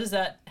does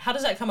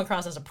that come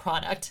across as a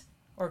product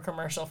or a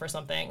commercial for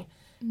something?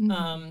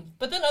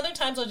 But then other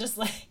times I'll just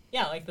like,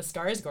 yeah, like the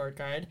Skarsgård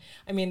card.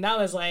 I mean, that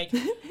was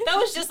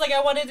just like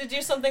I wanted to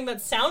do something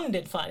that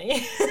sounded funny.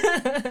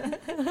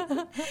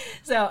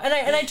 So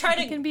and I try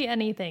to, it can be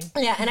anything.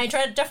 Yeah, and I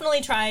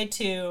definitely try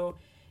to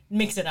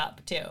mix it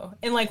up too.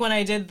 And like when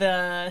I did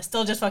the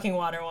Still Just Fucking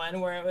Water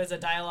one, where it was a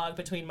dialogue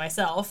between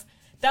myself.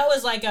 That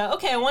was like,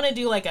 okay, I want to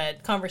do like a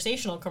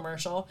conversational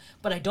commercial,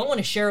 but I don't want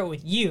to share it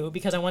with you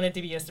because I want it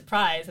to be a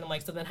surprise. And I'm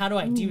like, so then how do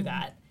I do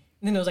that?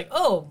 And then it was like,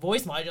 oh,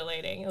 voice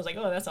modulating. I was like,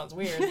 oh, that sounds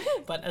weird,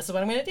 but that's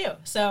what I'm going to do.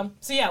 So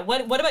yeah,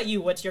 what about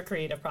you? What's your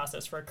creative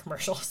process for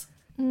commercials?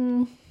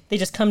 They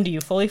just come to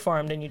you fully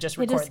formed and you just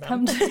record them.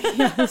 Come to me,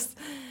 yes.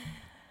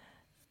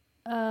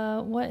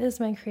 What is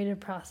my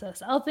creative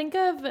process? I'll think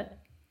of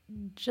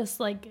just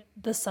like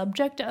the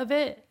subject of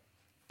it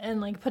and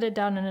like put it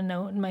down in a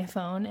note in my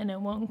phone, and it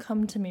won't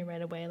come to me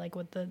right away, like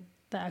what the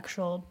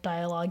actual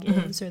dialogue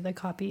is or the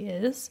copy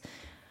is.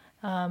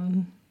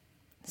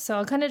 So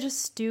I'll kind of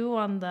just stew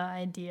on the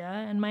idea,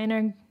 and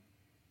mine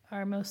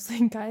are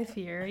mostly Guy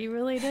Fieri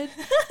related.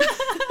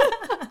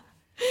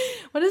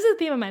 What is the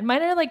theme of mine?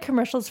 Mine are like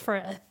commercials for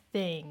a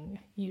thing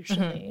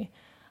usually.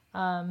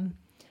 So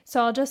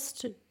I'll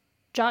just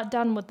jot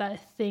down what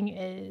that thing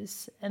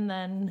is, and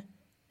then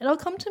it'll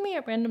come to me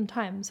at random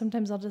times.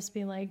 Sometimes I'll just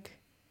be like,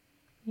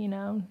 you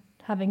know,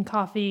 having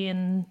coffee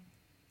and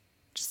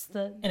just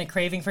and a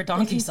craving for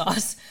donkey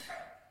sauce.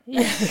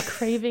 Yeah, the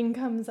craving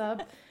comes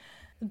up.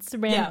 It's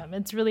random. Yeah.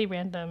 It's really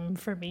random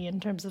for me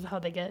in terms of how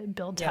they get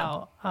built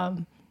out.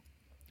 And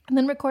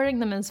then recording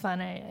them is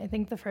fun. I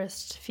think the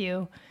first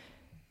few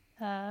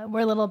were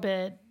a little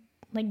bit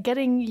like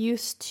getting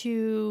used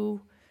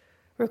to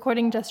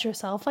recording just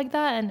yourself like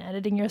that and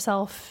editing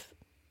yourself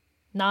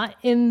not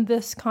in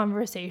this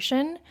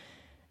conversation.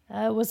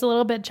 Was a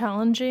little bit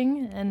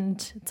challenging,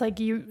 and it's like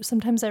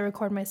sometimes I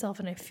record myself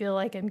and I feel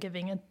like I'm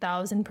giving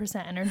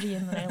 1,000% energy,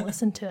 and then I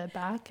listen to it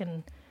back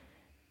and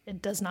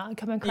it does not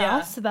come across.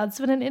 Yeah. So that's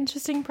been an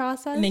interesting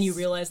process. And then you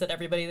realize that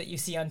everybody that you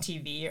see on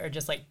TV are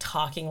just like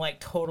talking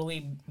like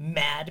totally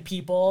mad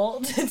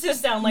people to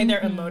sound like they're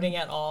emoting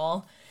at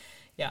all.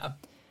 Yeah.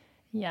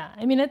 Yeah.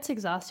 I mean, it's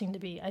exhausting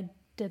I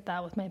did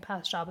that with my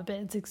past job a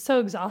bit. It's so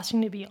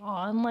exhausting to be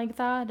on like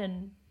that,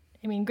 and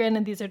I mean,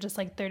 granted, these are just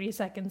like 30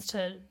 seconds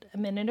to a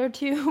minute or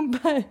two,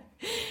 but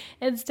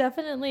it's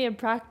definitely a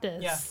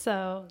practice. Yeah.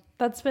 So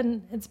it's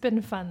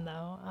been fun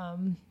though.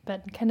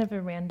 But kind of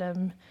a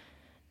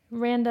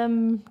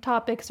random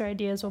topics or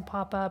ideas will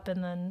pop up,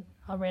 and then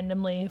I'll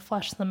randomly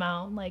flesh them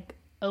out like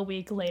a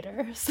week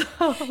later. So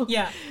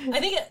yeah, I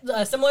think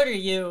similar to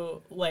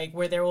you, like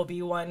where there will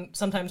be one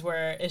sometimes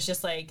where it's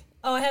just like,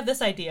 oh, I have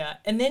this idea,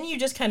 and then you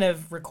just kind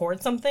of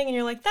record something and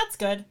you're like, that's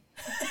good.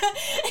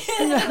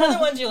 And then other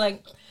ones you're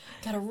like,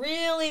 gotta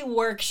really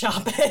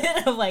workshop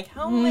it of like,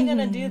 how am I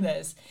gonna do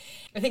this?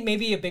 I think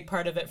maybe a big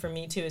part of it for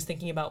me too is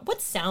thinking about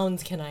what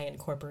sounds can I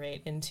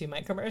incorporate into my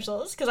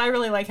commercials, because I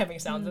really like having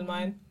sounds in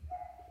mine.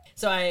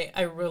 So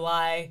I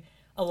rely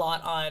a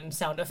lot on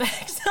sound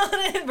effects on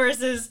it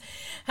versus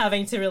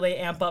having to really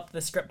amp up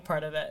the script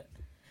part of it.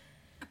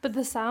 But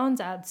the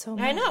sounds add so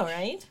much. I know,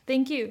 right?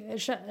 Thank you.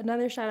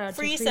 Another shout out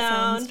to Yeah,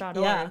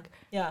 freesounds.org.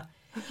 yeah.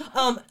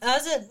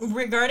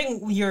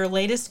 Regarding your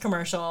latest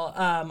commercial,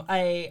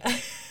 I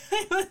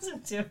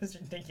listened to it. It was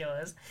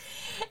ridiculous.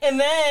 And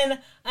then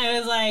I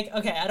was like,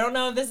 okay, I don't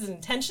know if this is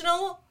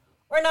intentional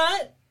or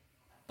not,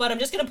 but I'm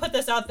just going to put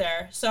this out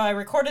there. So I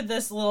recorded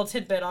this little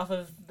tidbit off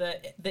of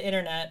the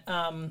internet.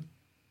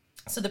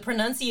 So the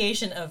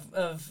pronunciation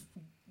of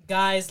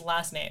Guy's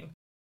last name.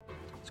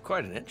 It's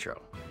quite an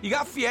intro. You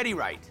got Fieri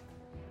right.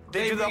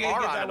 They do the get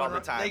R that on it all one the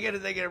wrong. time. They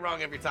get it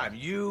wrong every time.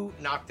 You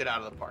knocked it out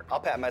of the park. I'll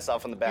pat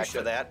myself on the back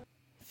for that.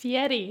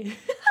 Fieri.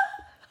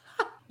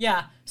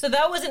 Yeah, so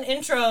that was an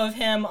intro of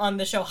him on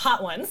the show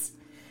Hot Ones,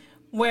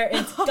 where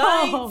it's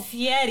Guy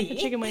Fieri.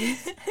 Chicken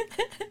wings.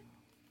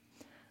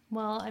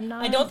 Well, I'm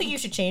not. I don't think you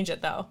should change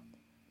it though.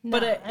 No,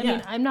 but I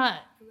mean, I'm not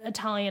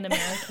Italian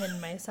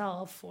American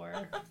myself or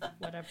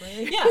whatever.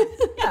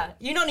 Yeah.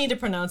 You don't need to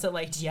pronounce it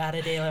like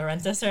Giada de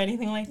Laurentiis or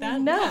anything like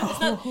that. No.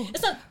 Yeah,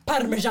 it's not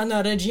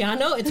Parmigiano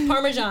Reggiano. It's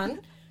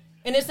Parmesan,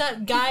 and it's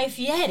not Guy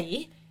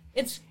Fieri.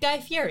 It's Guy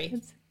Fieri.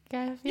 It's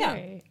Guy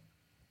Fieri.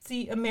 It's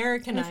the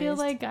Americanized. I feel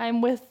like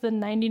I'm with the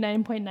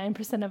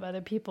 99.9% of other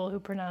people who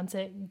pronounce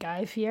it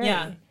Guy Fieri.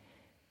 Yeah.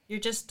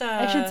 You're just.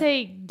 I should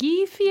say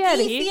Guy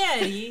Fieri. Guy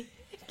Fieri.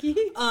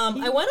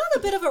 I went on a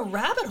bit of a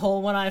rabbit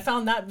hole when I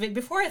found that.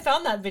 Before I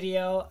found that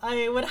video,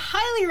 I would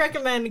highly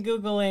recommend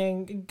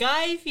Googling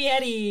Guy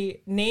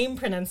Fieri name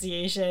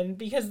pronunciation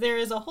because there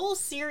is a whole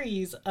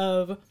series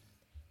of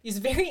these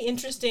very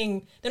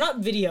interesting. They're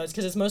not videos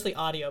because it's mostly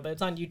audio, but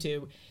it's on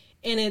YouTube,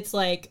 and it's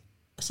like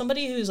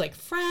somebody who's like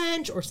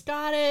French or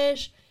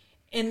Scottish,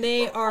 and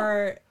they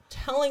are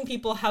telling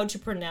people how to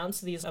pronounce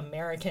these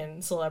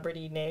American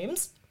celebrity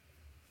names.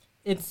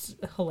 It's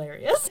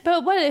hilarious.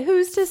 But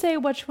who's to say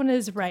which one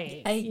is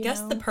right? I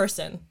guess the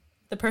person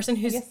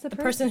who's the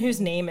person whose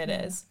name it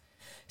is.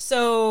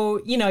 So,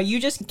 you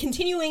just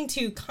continuing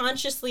to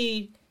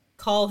consciously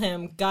call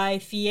him Guy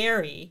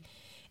Fieri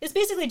is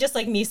basically just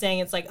like me saying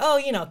it's like,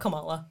 oh,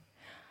 Kamala.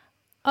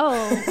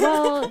 Oh,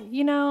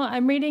 well,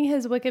 I'm reading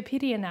his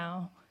Wikipedia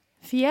now.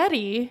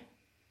 Fieri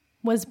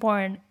was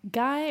born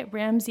Guy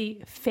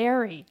Ramsey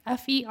Ferry,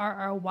 Ferry.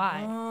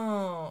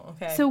 Oh,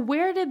 okay. So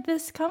where did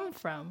this come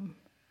from?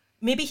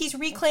 Maybe he's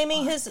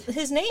reclaiming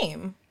his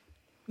name.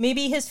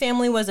 Maybe his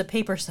family was a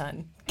paper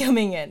son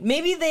coming in.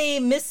 Maybe they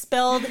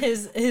misspelled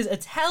his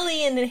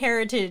Italian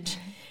heritage.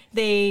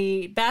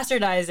 They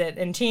bastardized it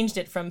and changed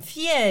it from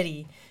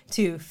Fieri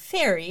to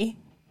Ferry,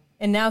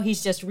 and now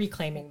he's just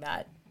reclaiming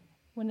that.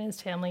 When his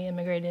family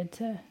immigrated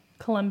to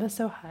Columbus,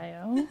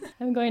 Ohio.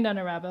 I'm going down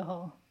a rabbit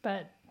hole.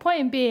 But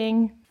point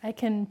being, I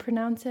can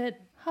pronounce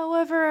it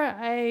however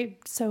I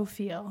so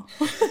feel.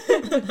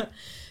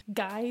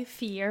 Guy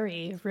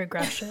Fieri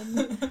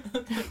regression.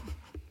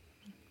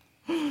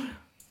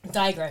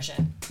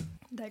 Digression.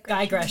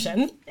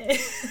 Digression.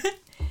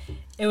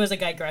 It was a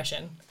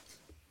digression.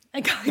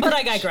 But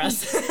I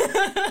digress.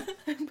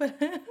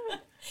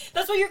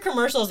 That's what your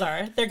commercials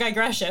are. They're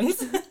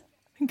digressions.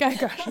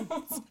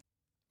 Digressions.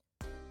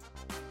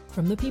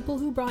 From the people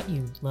who brought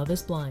you Love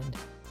is Blind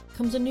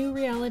comes a new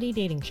reality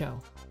dating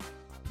show.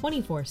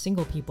 24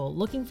 single people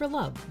looking for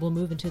love will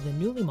move into the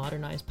newly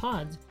modernized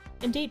pods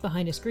and date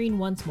behind a screen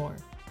once more.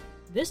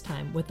 This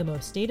time with the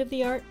most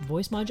state-of-the-art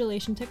voice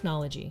modulation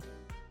technology.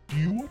 Do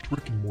you watch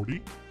Rick and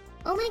Morty?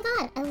 Oh my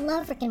god, I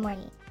love Rick and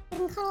Morty. We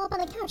can cuddle up on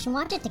the couch and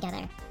watch it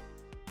together.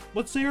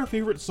 Let's say our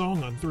favorite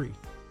song on 3.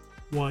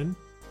 1,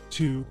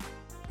 2,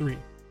 3.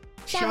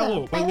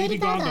 Shallow by Lady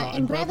Gaga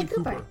and Bradley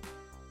Cooper.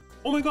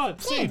 Oh my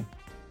god, same!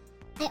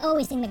 I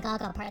always sing the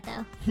Gaga part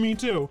though. Me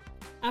too.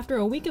 After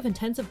a week of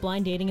intensive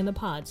blind dating in the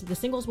pods, the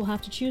singles will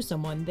have to choose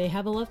someone they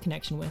have a love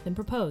connection with and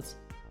propose.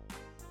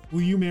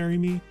 Will you marry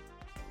me?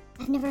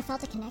 I've never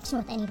felt a connection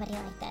with anybody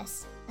like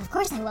this. Of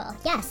course I will,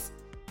 yes.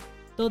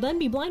 They'll then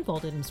be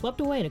blindfolded and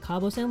swept away to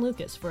Cabo San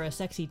Lucas for a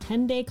sexy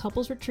 10-day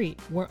couples retreat,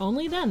 where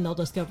only then they'll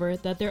discover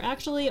that they're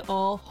actually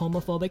all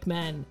homophobic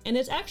men, and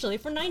it's actually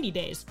for 90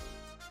 days.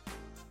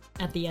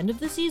 At the end of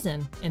the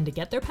season, and to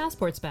get their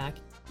passports back,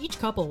 each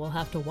couple will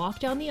have to walk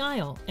down the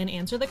aisle and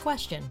answer the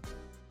question,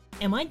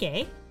 am I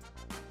gay?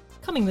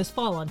 Coming this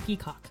fall on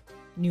Peacock.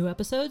 New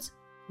episodes,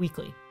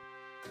 weekly.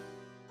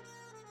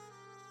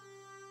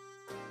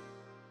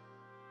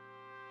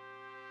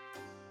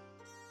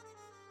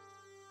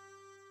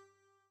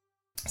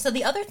 So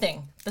the other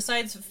thing,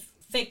 besides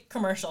fake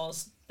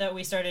commercials that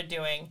we started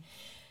doing,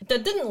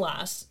 that didn't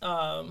last,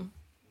 but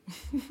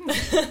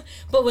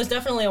was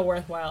definitely a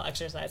worthwhile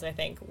exercise, I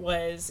think,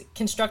 was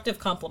constructive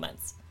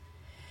compliments.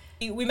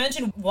 We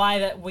mentioned why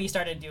that we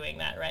started doing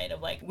that, right?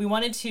 Of like, we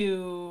wanted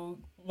to,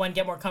 one,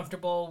 get more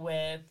comfortable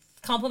with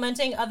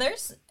complimenting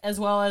others, as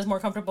well as more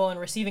comfortable in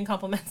receiving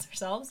compliments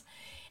ourselves,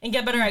 and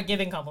get better at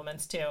giving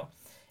compliments too.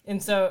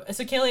 And so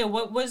Kalia,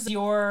 what was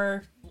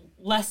your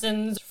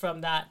lessons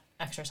from that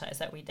exercise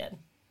that we did?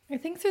 I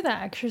think through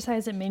that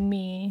exercise, it made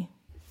me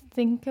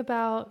think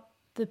about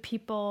the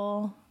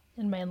people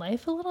in my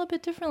life a little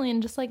bit differently,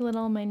 and just like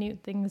little minute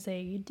things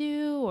they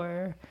do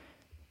or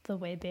the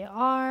way they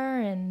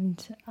are,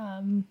 and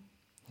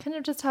kind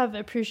of just have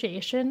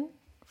appreciation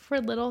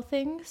for little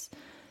things.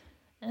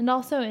 And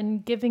also in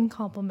giving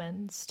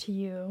compliments to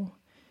you.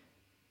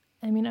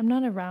 I mean, I'm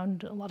not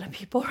around a lot of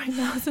people right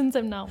now since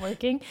I'm not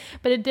working,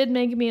 but it did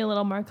make me a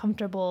little more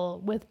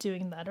comfortable with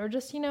doing that, or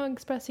just,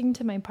 expressing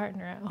to my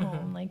partner at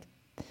home, like,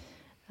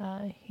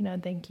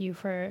 thank you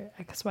for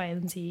X, Y,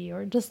 and Z,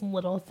 or just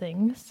little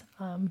things.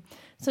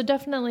 So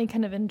definitely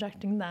kind of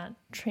injecting that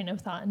train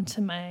of thought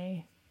into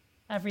my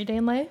everyday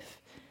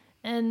life.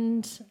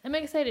 And I'm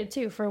excited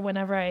too for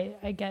whenever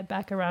I get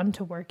back around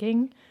to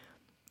working.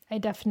 I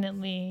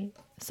definitely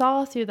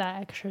saw through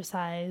that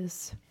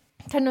exercise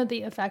kind of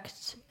the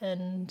effect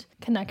and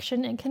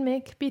connection it can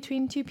make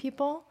between two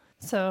people.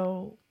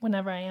 So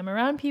whenever I am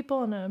around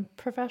people in a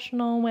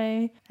professional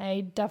way,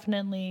 I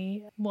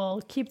definitely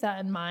will keep that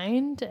in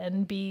mind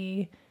and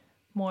be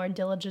more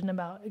diligent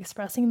about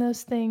expressing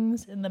those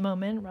things in the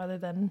moment rather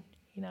than,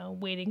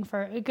 waiting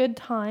for a good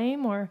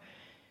time or,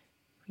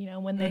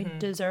 when they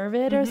deserve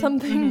it or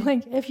something.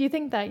 Like, if you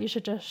think that, you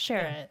should just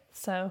share it.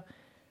 So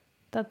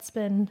that's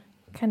been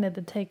kind of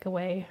the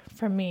takeaway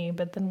from me.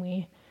 But then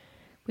we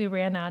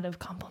ran out of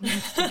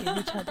compliments to give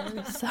each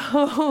other.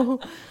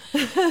 So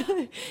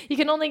you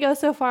can only go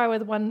so far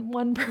with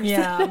one person.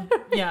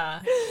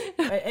 Yeah.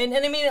 And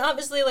I mean,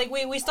 obviously, like,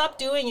 we stopped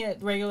doing it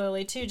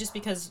regularly too, just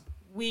because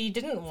we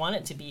didn't want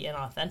it to be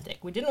inauthentic.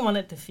 We didn't want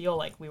it to feel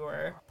like we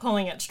were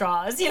pulling at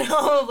straws,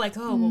 like,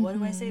 oh, well, what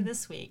do I say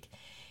this week?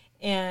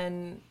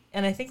 And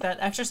I think that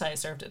exercise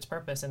served its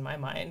purpose in my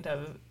mind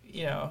of,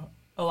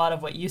 a lot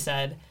of what you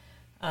said.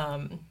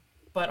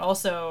 But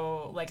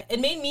also, like, it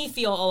made me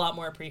feel a lot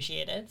more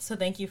appreciated. So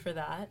thank you for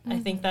that. I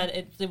think that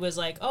it was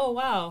like, oh,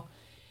 wow.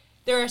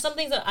 There are some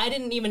things that I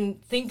didn't even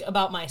think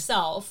about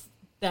myself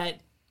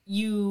that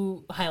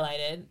you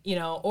highlighted,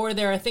 or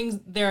there are things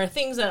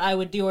that I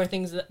would do, or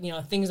things that,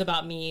 things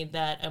about me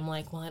that I'm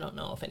like, well, I don't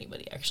know if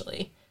anybody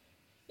actually,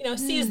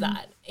 sees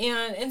that.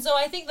 And so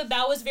I think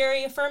that was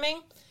very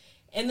affirming.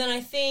 And then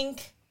I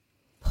think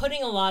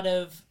putting a lot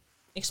of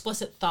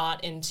explicit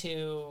thought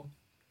into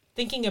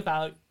thinking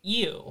about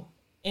you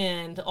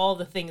and all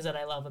the things that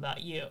I love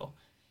about you,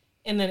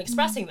 and then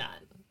expressing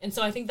that. And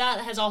so I think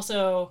that has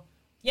also,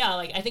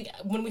 I think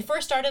when we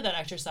first started that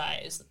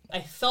exercise,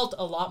 I felt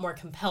a lot more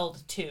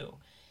compelled to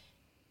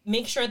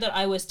make sure that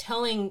I was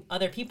telling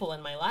other people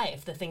in my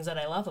life the things that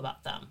I love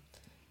about them.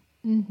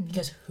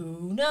 Because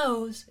who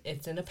knows?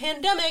 It's in a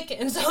pandemic.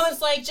 And so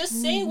it's like,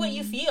 just say what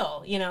you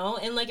feel,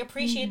 and like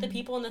appreciate the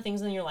people and the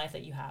things in your life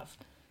that you have.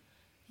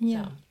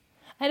 Yeah. So.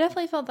 I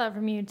definitely felt that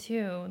from you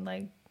too.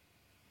 Like,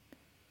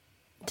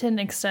 to an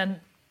extent,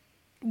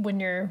 when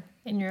you're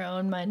in your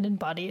own mind and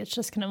body, it's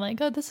just kind of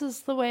like, oh, this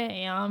is the way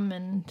I am,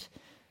 and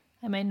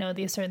I might know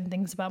these certain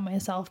things about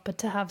myself, but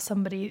to have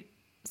somebody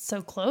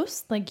so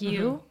close like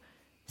you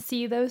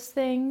see those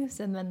things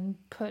and then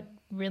put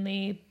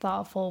really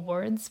thoughtful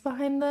words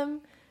behind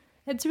them,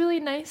 it's really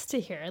nice to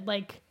hear.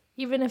 Like,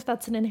 even if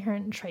that's an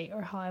inherent trait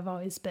or how I've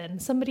always been,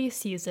 somebody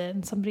sees it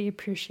and somebody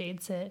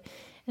appreciates it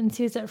and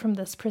sees it from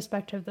this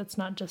perspective that's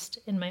not just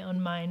in my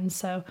own mind.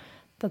 So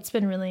that's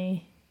been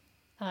really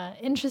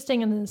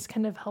interesting, and has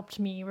kind of helped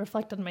me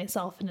reflect on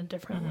myself in a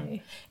different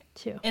way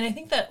too. And I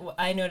think that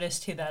I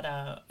noticed too that,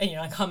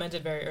 I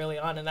commented very early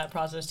on in that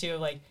process too,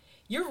 like,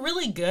 you're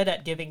really good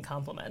at giving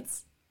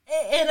compliments.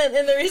 And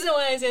the reason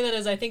why I say that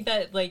is I think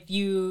that, like,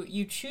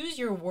 you choose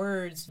your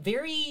words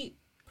very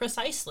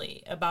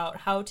precisely about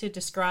how to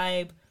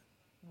describe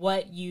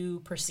what you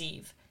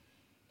perceive.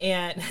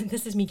 And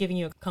this is me giving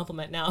you a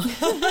compliment now.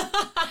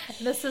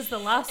 This is the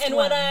last and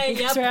one.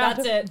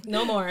 That's it.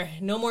 No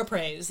more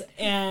praise.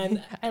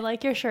 And I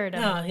like your shirt.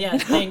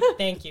 Yes,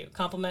 thank you.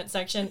 Compliment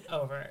section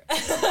over.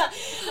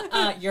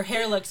 Your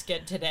hair looks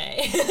good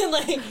today.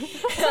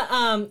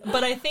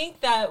 But I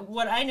think that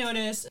what I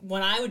noticed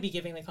when I would be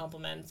giving the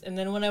compliments, and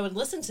then when I would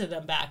listen to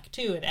them back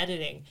too in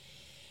editing,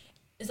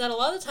 is that a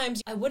lot of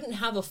times I wouldn't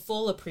have a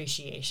full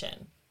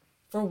appreciation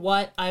for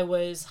what I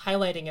was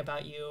highlighting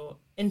about you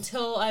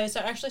until I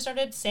actually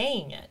started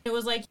saying it. It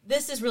was like,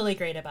 this is really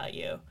great about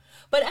you.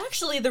 But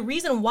actually, the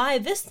reason why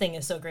this thing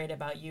is so great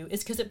about you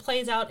is because it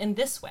plays out in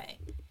this way.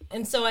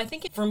 And so I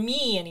think for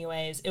me,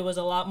 anyways, it was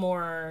a lot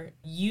more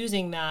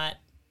using that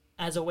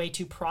as a way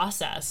to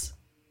process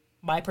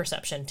my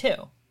perception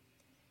too.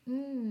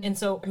 And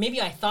so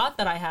maybe I thought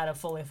that I had a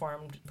fully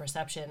formed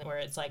perception where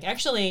it's like,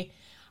 actually,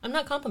 I'm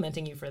not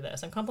complimenting you for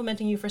this. I'm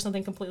complimenting you for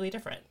something completely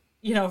different,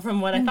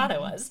 from what I thought I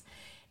was.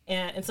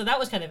 And so that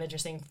was kind of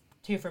interesting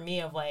too for me,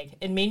 of like,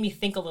 it made me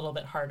think a little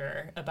bit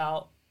harder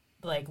about,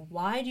 like,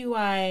 why do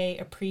I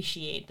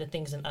appreciate the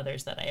things in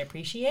others that I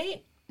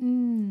appreciate?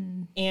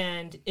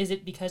 And is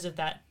it because of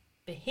that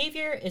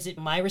behavior? Is it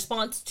my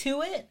response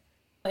to it?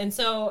 And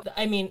so,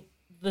 I mean,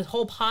 the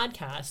whole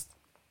podcast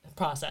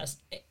process,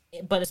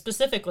 but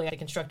specifically the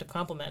constructive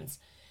compliments,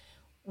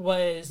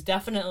 was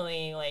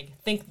definitely like,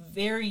 think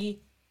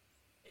very,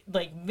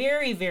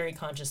 very, very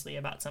consciously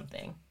about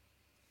something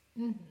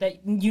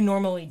that you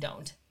normally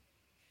don't.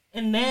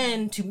 and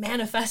then to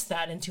manifest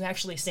that into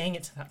actually saying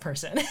it to that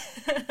person.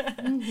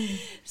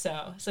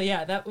 So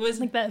yeah, that was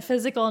Like that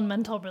physical and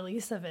mental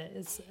release of it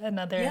is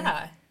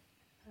another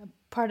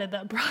part of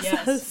that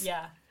process. Yes,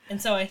 yeah.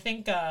 And so I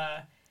think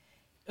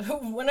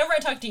whenever I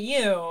talk to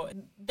you,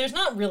 there's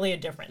not really a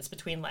difference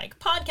between like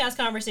podcast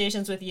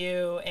conversations with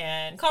you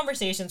and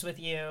conversations with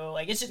you.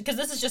 Like it's just because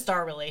this is just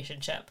our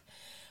relationship.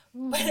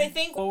 But I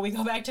think when we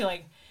go back to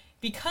like,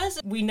 because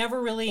we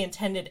never really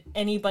intended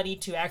anybody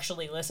to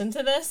actually listen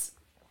to this,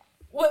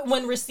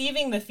 when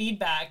receiving the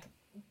feedback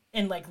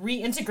and like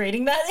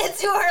reintegrating that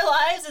into our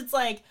lives, it's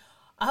like,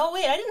 oh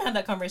wait, I didn't have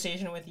that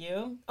conversation with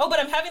you. Oh, but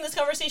I'm having this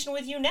conversation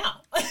with you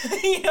now.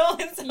 You know,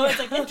 and so it's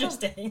like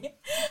interesting.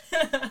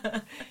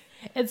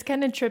 It's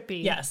kind of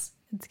trippy. Yes.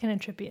 It's kind of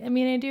trippy. I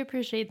mean, I do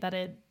appreciate that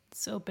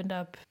it's opened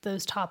up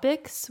those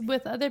topics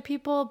with other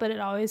people, but it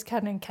always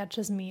kind of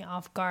catches me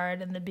off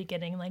guard in the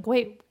beginning. Like,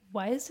 wait,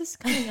 why is this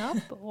coming up?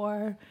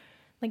 Or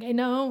like, I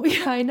know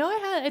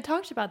I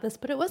talked about this,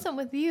 but it wasn't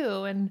with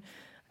you. And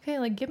okay,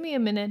 like, give me a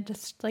minute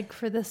just like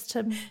for this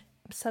to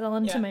settle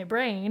into my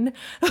brain.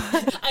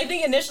 I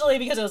think initially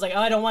because I was like, oh,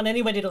 I don't want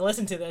anybody to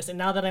listen to this. And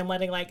now that I'm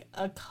letting like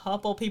a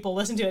couple people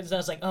listen to it, so I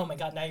was like, oh my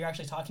God, now you're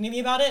actually talking to me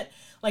about it.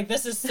 Like,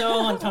 this is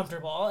so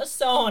uncomfortable. It's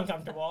so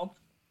uncomfortable.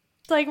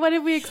 Like, what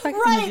did we expect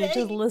them to do?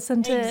 Just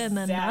listen to it and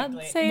then not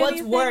say What's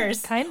anything?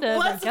 worse? Kind of.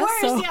 What's I guess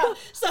worse? so. Yeah.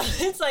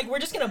 So it's like, we're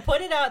just going to put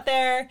it out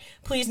there.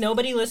 Please,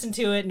 nobody listen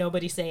to it.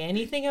 Nobody say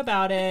anything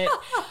about it.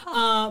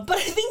 But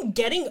I think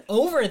getting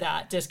over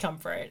that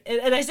discomfort,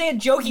 and I say it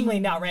jokingly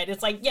now, right?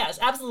 It's like, yes,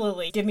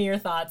 absolutely. Give me your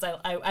thoughts.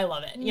 I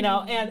love it, you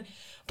know?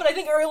 But I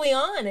think early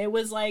on, it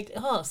was like,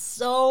 oh,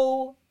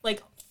 so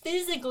like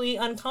physically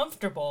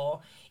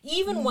uncomfortable,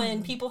 even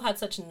when people had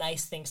such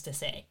nice things to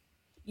say.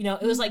 You know,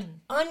 it was like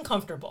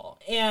uncomfortable.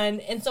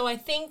 And so I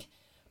think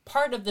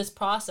part of this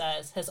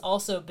process has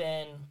also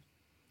been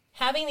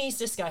having these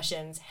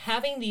discussions,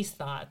 having these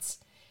thoughts,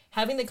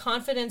 having the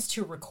confidence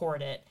to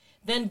record it,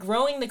 then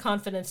growing the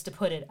confidence to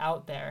put it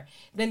out there,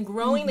 then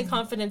growing the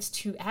confidence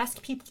to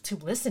ask people to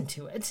listen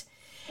to it,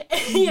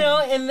 you know,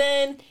 and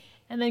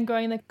then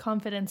growing the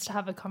confidence to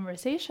have a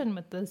conversation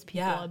with those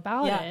people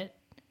about it.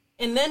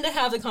 And then to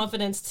have the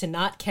confidence to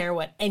not care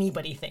what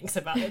anybody thinks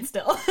about it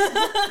still.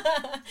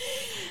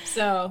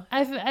 So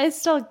I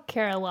still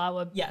care a lot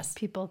what yes.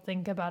 people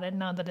think about it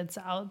now that it's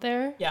out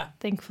there. Yeah.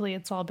 Thankfully,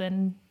 it's all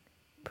been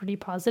pretty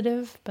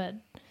positive. But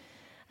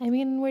I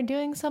mean, we're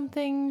doing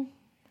something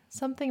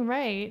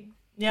right.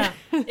 Yeah.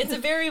 It's a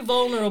very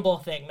vulnerable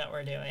thing that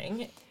we're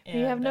doing. And,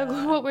 we have no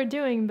clue what we're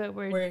doing, but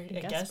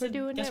I guess we're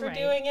doing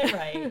it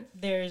right.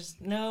 There's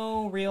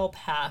no real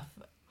path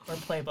or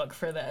playbook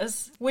for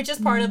this, which is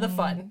part of the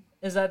fun,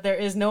 is that there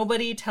is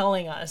nobody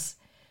telling us,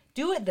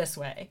 do it this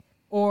way,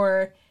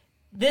 or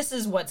this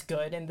is what's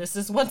good and this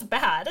is what's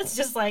bad. It's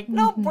just like,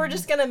 nope, we're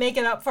just going to make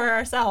it up for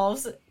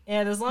ourselves.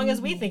 And as long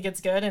as we think it's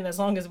good and as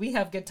long as we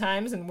have good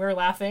times and we're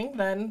laughing,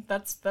 then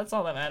that's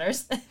all that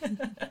matters.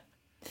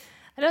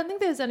 I don't think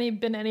there's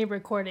been any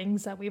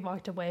recordings that we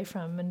walked away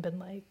from and been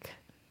like,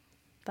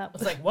 that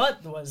was like,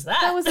 what was that?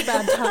 That was a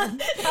bad time.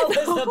 That was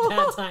a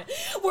bad time.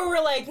 Where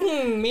we're like,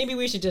 maybe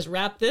we should just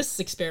wrap this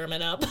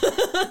experiment up.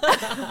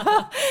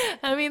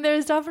 I mean,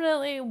 there's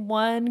definitely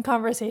one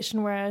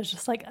conversation where I was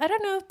just like, I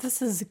don't know if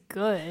this is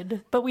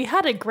good, but we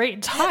had a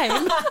great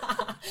time.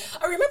 I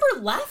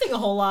remember laughing a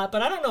whole lot,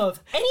 but I don't know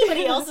if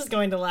anybody else is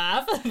going to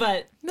laugh,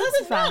 but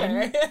doesn't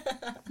matter.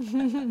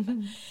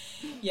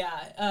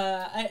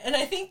 Yeah. And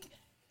I think,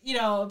 you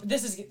know,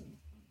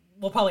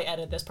 we'll probably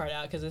edit this part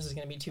out because this is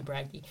going to be too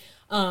braggy.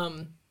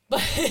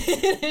 But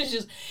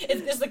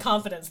it's the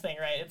confidence thing,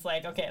 right? It's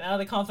like, okay, now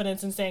the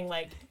confidence in saying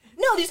like,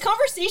 no, these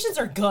conversations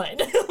are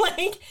good.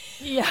 Like,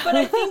 yeah. But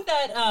I think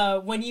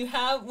that when you're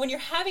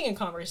having a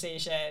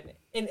conversation,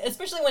 and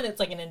especially when it's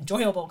like an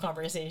enjoyable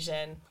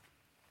conversation,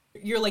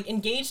 you're like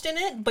engaged in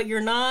it, but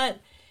you're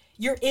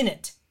in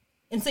it.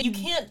 And so you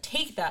can't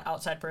take that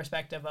outside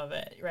perspective of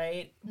it,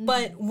 right? Mm-hmm.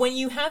 But when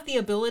you have the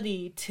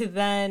ability to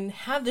then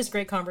have this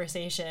great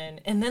conversation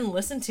and then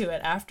listen to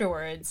it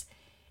afterwards,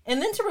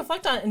 and then to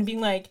reflect on it and being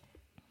like,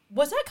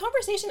 was that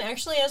conversation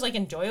actually as like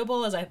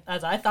enjoyable as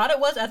I thought it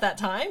was at that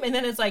time? And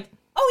then it's like,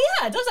 oh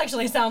yeah, it does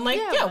actually sound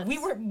like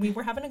we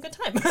were having a good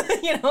time,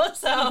 you know?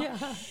 So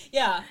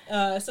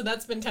yeah. So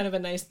that's been kind of a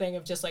nice thing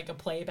of just like a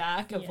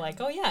playback of like,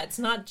 oh yeah, it's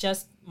not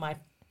just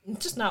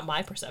not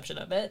my perception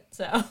of it.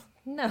 So.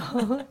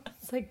 No,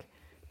 it's like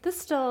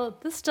this still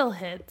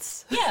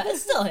hits. Yeah, it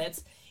still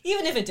hits.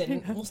 Even if it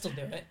didn't, we'll still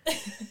do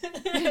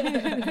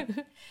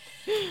it.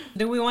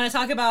 Do we want to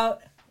talk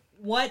about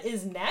what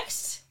is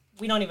next?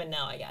 We don't even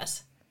know, I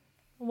guess.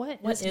 What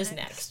is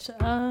next?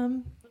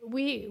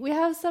 We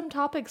have some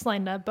topics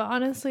lined up, but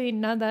honestly,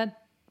 now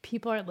that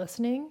people are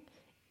listening,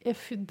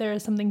 if there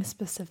is something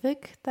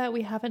specific that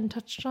we haven't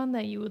touched on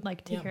that you would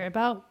like to hear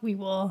about, we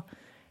will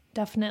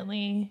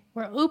definitely.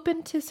 We're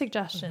open to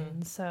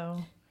suggestions.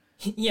 So.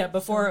 Yeah,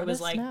 before it was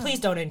like,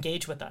 please don't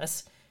engage with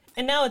us.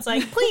 And now it's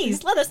like,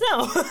 please let us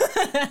know.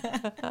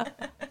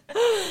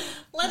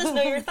 Let us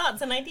know your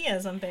thoughts and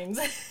ideas on things.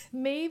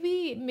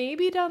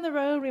 Maybe down the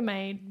road we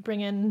might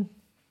bring in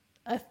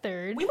a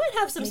third. We might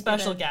have some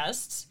special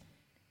guests.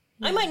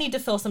 Yeah. I might need to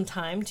fill some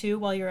time too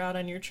while you're out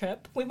on your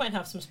trip. We might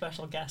have some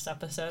special guest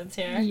episodes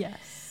here.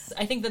 Yes.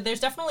 I think that there's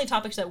definitely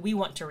topics that we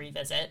want to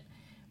revisit.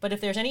 But if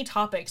there's any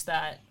topics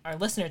that our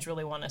listeners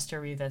really want us to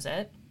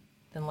revisit,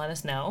 then let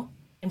us know.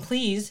 And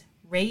please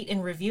rate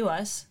and review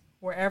us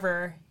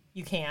wherever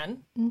you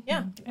can. Mm-hmm.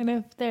 Yeah. And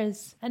if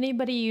there's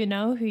anybody you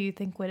know who you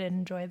think would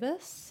enjoy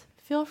this,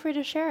 feel free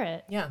to share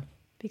it. Yeah.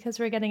 Because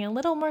we're getting a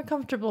little more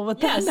comfortable with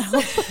that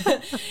now.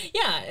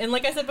 Yeah, and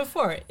like I said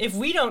before, if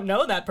we don't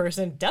know that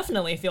person,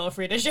 definitely feel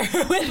free to share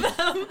it with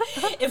them.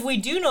 If we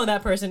do know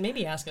that person,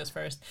 maybe ask us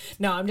first.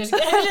 No, I'm just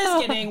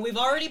kidding. We've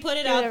already put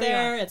it out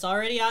there. It's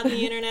already out on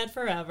the internet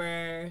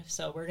forever,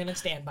 so we're going to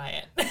stand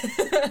by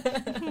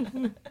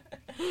it.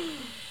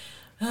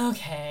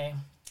 Okay.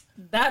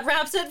 That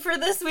wraps it for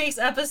this week's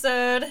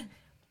episode.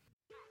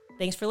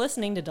 Thanks for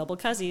listening to Double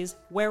Cuzzies,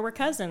 where we're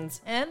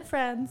cousins. And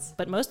friends.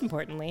 But most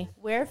importantly,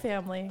 we're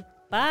family.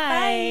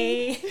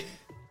 Bye. Bye.